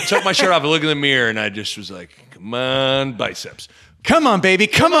anything. Took my shirt off, I looked in the mirror, and I just was like, come on, biceps. Come on, baby.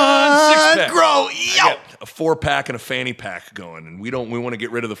 Come on. 6-pack. Grow. Yo. A 4-pack and a fanny pack going, and we want to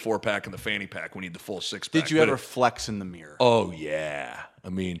get rid of the 4-pack and the fanny pack. We need the full 6-pack. Did you ever flex in the mirror? Oh yeah. I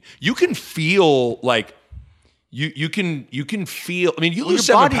mean, you can feel like you can feel. I mean, you lose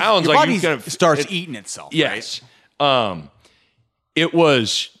 7 pounds, your like body you kind of starts eating itself. Yes. Right? It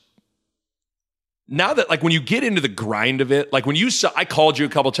was. Now that like when you get into the grind of it, like when I called you a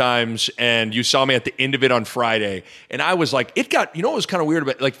couple times and you saw me at the end of it on Friday, and I was like, it was kind of weird,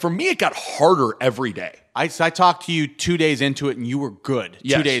 but like for me, it got harder every day. I talked to you 2 days into it, and you were good.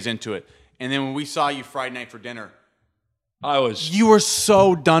 Yes. 2 days into it, and then when we saw you Friday night for dinner, you were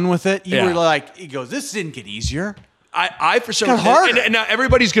so done with it. You were like, he goes, this didn't get easier. I for some reason, and now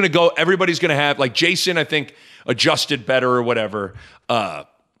everybody's going to have like Jason, I think adjusted better or whatever.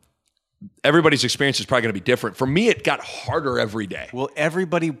 Everybody's experience is probably going to be different. For me, it got harder every day. Will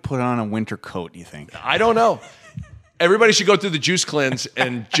everybody put on a winter coat, do you think? I don't know. Everybody should go through the juice cleanse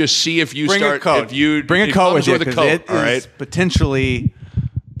and just see if you bring a coat. Bring a coat with you, because it is potentially.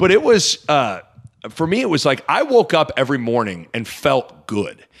 But it was, for me, it was like I woke up every morning and felt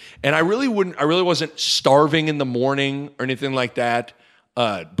good. And I really wasn't starving in the morning or anything like that.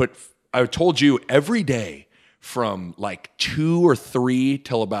 But I told you every day from like 2 or 3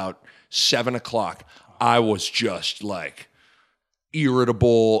 till about 7 o'clock, I was just like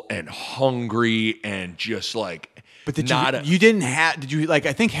irritable and hungry and just like, But you didn't have? Did you like?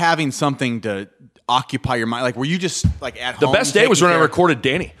 I think having something to occupy your mind. Like, were you just like at home? The best day was when I recorded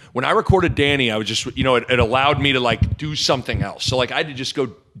Danny. When I recorded Danny, I was just, it allowed me to like do something else. So like I had to just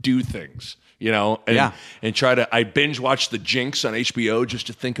go do things, and try to. I binge watched The Jinx on HBO just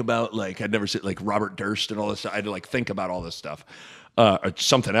to think about like I'd never seen like Robert Durst and all this. I had to like think about all this stuff, or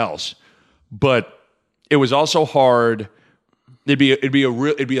something else. But it was also hard. It'd be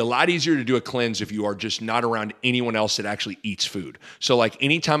a lot easier to do a cleanse if you are just not around anyone else that actually eats food. So like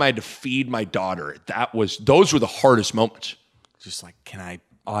anytime I had to feed my daughter, those were the hardest moments. Just like,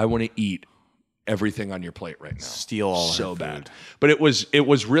 I want to eat everything on your plate right now. Steal all so her food. bad. But it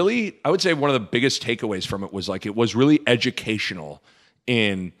was really, I would say one of the biggest takeaways from it was like it was really educational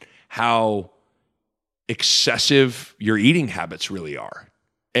in how excessive your eating habits really are.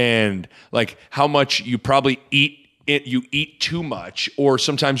 And like how much you probably you eat too much, or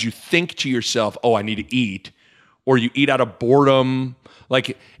sometimes you think to yourself, oh, I need to eat, or you eat out of boredom.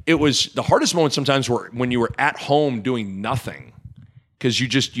 Like it was the hardest moment sometimes were when you were at home doing nothing, because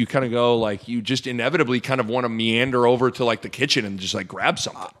you kind of go like, you just inevitably kind of want to meander over to like the kitchen and just like grab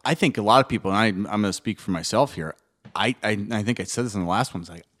something. I think a lot of people, and I'm going to speak for myself here. I think I said this in the last one. It's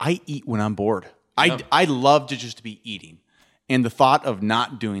like, I eat when I'm bored. Yeah. I love to just be eating. And the thought of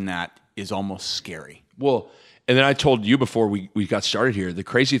not doing that is almost scary. Well, and then I told you before we got started here, the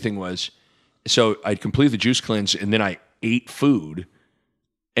crazy thing was, so I'd completed the juice cleanse and then I ate food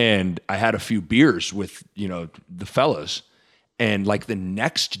and I had a few beers with, the fellas. And like the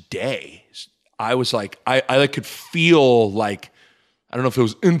next day, I was like, I could feel like, I don't know if it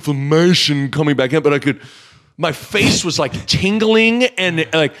was inflammation coming back in, but my face was like tingling and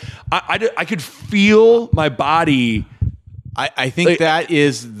like, I could feel my body. I think that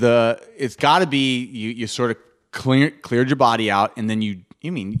is it's got to be you sort of cleared your body out, and then you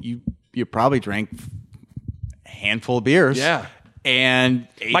probably drank a handful of beers. Yeah. And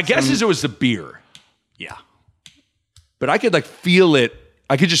my guess is it was the beer. Yeah. But I could like feel it.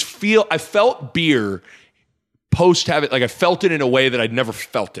 I felt beer post habit. Like I felt it in a way that I'd never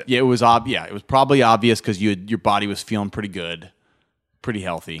felt it. Yeah, it was it was probably obvious because your body was feeling pretty good. Pretty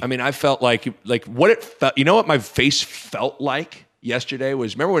healthy. I mean, I felt like what it felt. You know what my face felt like yesterday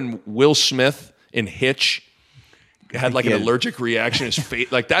was? Remember when Will Smith in Hitch had like an allergic reaction? His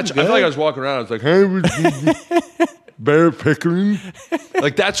face, like that's. I feel like I was walking around. I was like, "Hey, Bear Pickering."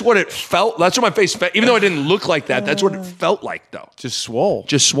 Like that's what it felt. That's what my face felt. Even though it didn't look like that, that's what it felt like, though. Just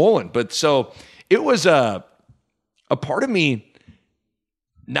swollen. But so it was a part of me.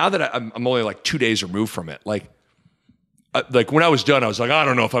 Now that I'm only like 2 days removed from it, like when I was done, I was like, I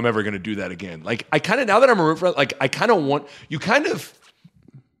don't know if I'm ever going to do that again. Like I kind of, now that I'm removed from it, like I kind of want,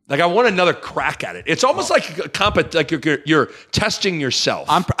 I want another crack at it. It's almost like a like you're testing yourself.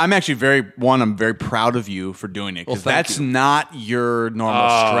 I'm actually I'm very proud of you for doing it, because that's not your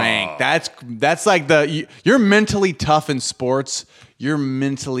normal strength. That's like you're mentally tough in sports. You're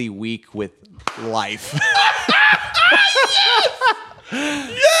mentally weak with life.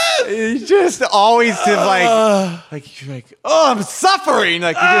 Yes! You just always did like you're like, oh, I'm suffering.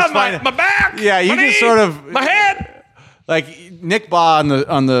 Like you just find my back. Yeah, you just sort of my head. Like Nick Baugh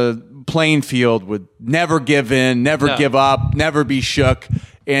on the playing field would never give in, never give up, never be shook.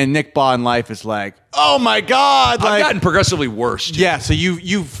 And Nick Baugh in life is like, oh my God, I've gotten progressively worse. Yeah, so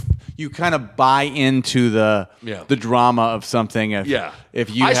you kind of buy into the drama of something. If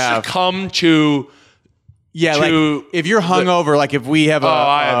you succumb to. Yeah, like if you're hungover, like if we have a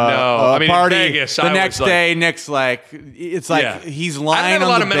party in Vegas, the next day, Nick's like, it's like he's lying on the bed. I have a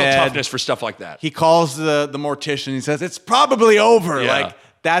lot of mental toughness for stuff like that. He calls the mortician. He says, it's probably over. Yeah. Like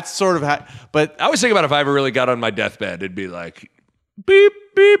that's sort of how, but I always think about if I ever really got on my deathbed, it'd be like, beep,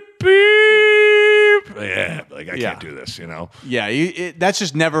 beep, beep. Yeah, like I can't do this, Yeah, that's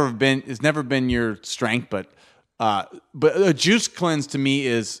just never been your strength, but a juice cleanse to me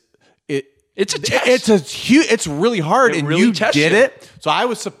is It's a test. It's really hard, and really you did it. So I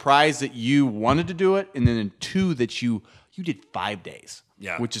was surprised that you wanted to do it, and then in 2 that you did 5 days.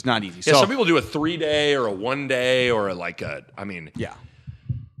 Yeah, which is not easy. Yeah, so some people do a 3-day or a 1 day or yeah,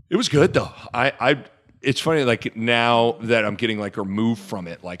 it was good though. It's funny, like now that I'm getting like removed from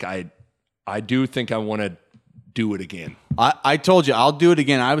it, like I do think I want to do it again. I told you I'll do it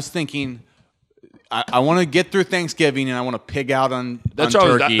again. I was thinking. I want to get through Thanksgiving, and I want to pig out on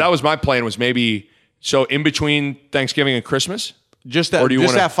turkey. That was my plan. Was maybe so in between Thanksgiving and Christmas. Just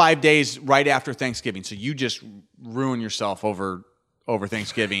have 5 days right after Thanksgiving. So you just ruin yourself over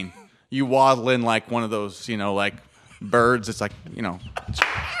Thanksgiving. You waddle in like one of those, like birds. It's like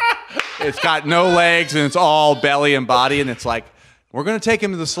it's got no legs and it's all belly and body, and it's like We're going to take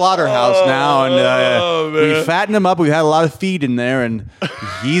him to the slaughterhouse now, and we fatten him up. We've had a lot of feed in there, and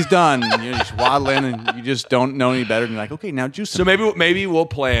he's done. You're just waddling, and you just don't know any better. And you're like, okay, now juice him. So maybe we'll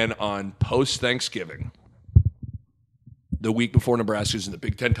plan on post-Thanksgiving, the week before Nebraska's in the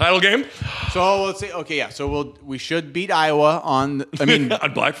Big Ten title game. So let's say, okay, yeah. So we should beat Iowa on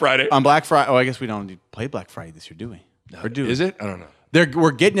Black Friday. On Black Friday. Oh, I guess we don't play Black Friday this year, do we? No, is it? I don't know.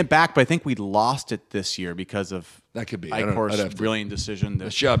 We're getting it back, but I think we lost it this year because of that could be Icor's brilliant decision.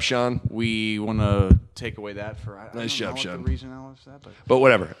 Nice job, Sean. We want to take away that for nice job, Sean. What the reason I was that, but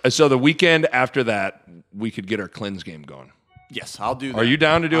whatever. So the weekend after that, we could get our cleanse game going. Yes, I'll do that. Are you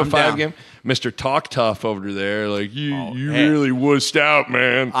down to do a 5 game? Mr. Talk Tough over there, like you really wussed out,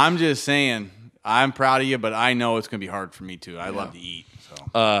 man. I'm just saying, I'm proud of you, but I know it's going to be hard for me too. I love to eat.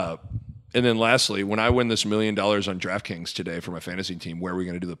 So. And then lastly, when I win this $1 million on DraftKings today for my fantasy team, where are we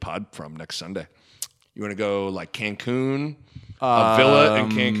going to do the pod from next Sunday? You want to go like Cancun, a villa in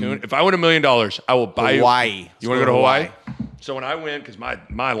Cancun? If I win $1 million, I will buy Hawaii. You want to go to Hawaii? So when I win, because my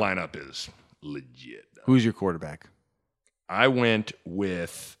lineup is legit. Who's your quarterback? I went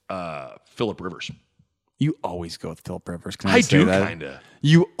with Phillip Rivers. You always go with Phillip Rivers. Can I say do that? kind of.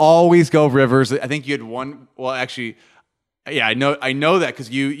 You always go Rivers. I think you had one. Well, actually. Yeah, I know that because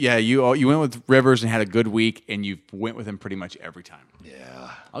you went with Rivers and had a good week, and you went with him pretty much every time.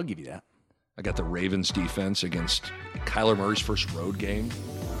 Yeah, I'll give you that. I got the Ravens defense against Kyler Murray's first road game.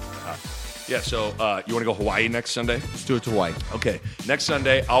 So you want to go Hawaii next Sunday? Let's do it to Hawaii. Okay, next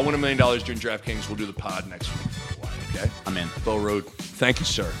Sunday I'll win $1 million doing DraftKings. We'll do the pod next week for Hawaii. Okay, I'm in. Bo Road, thank you,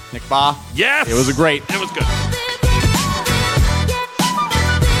 sir. Nick Ba. Yes, it was It was good.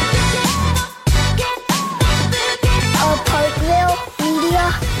 Parkville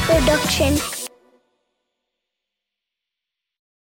Media Production.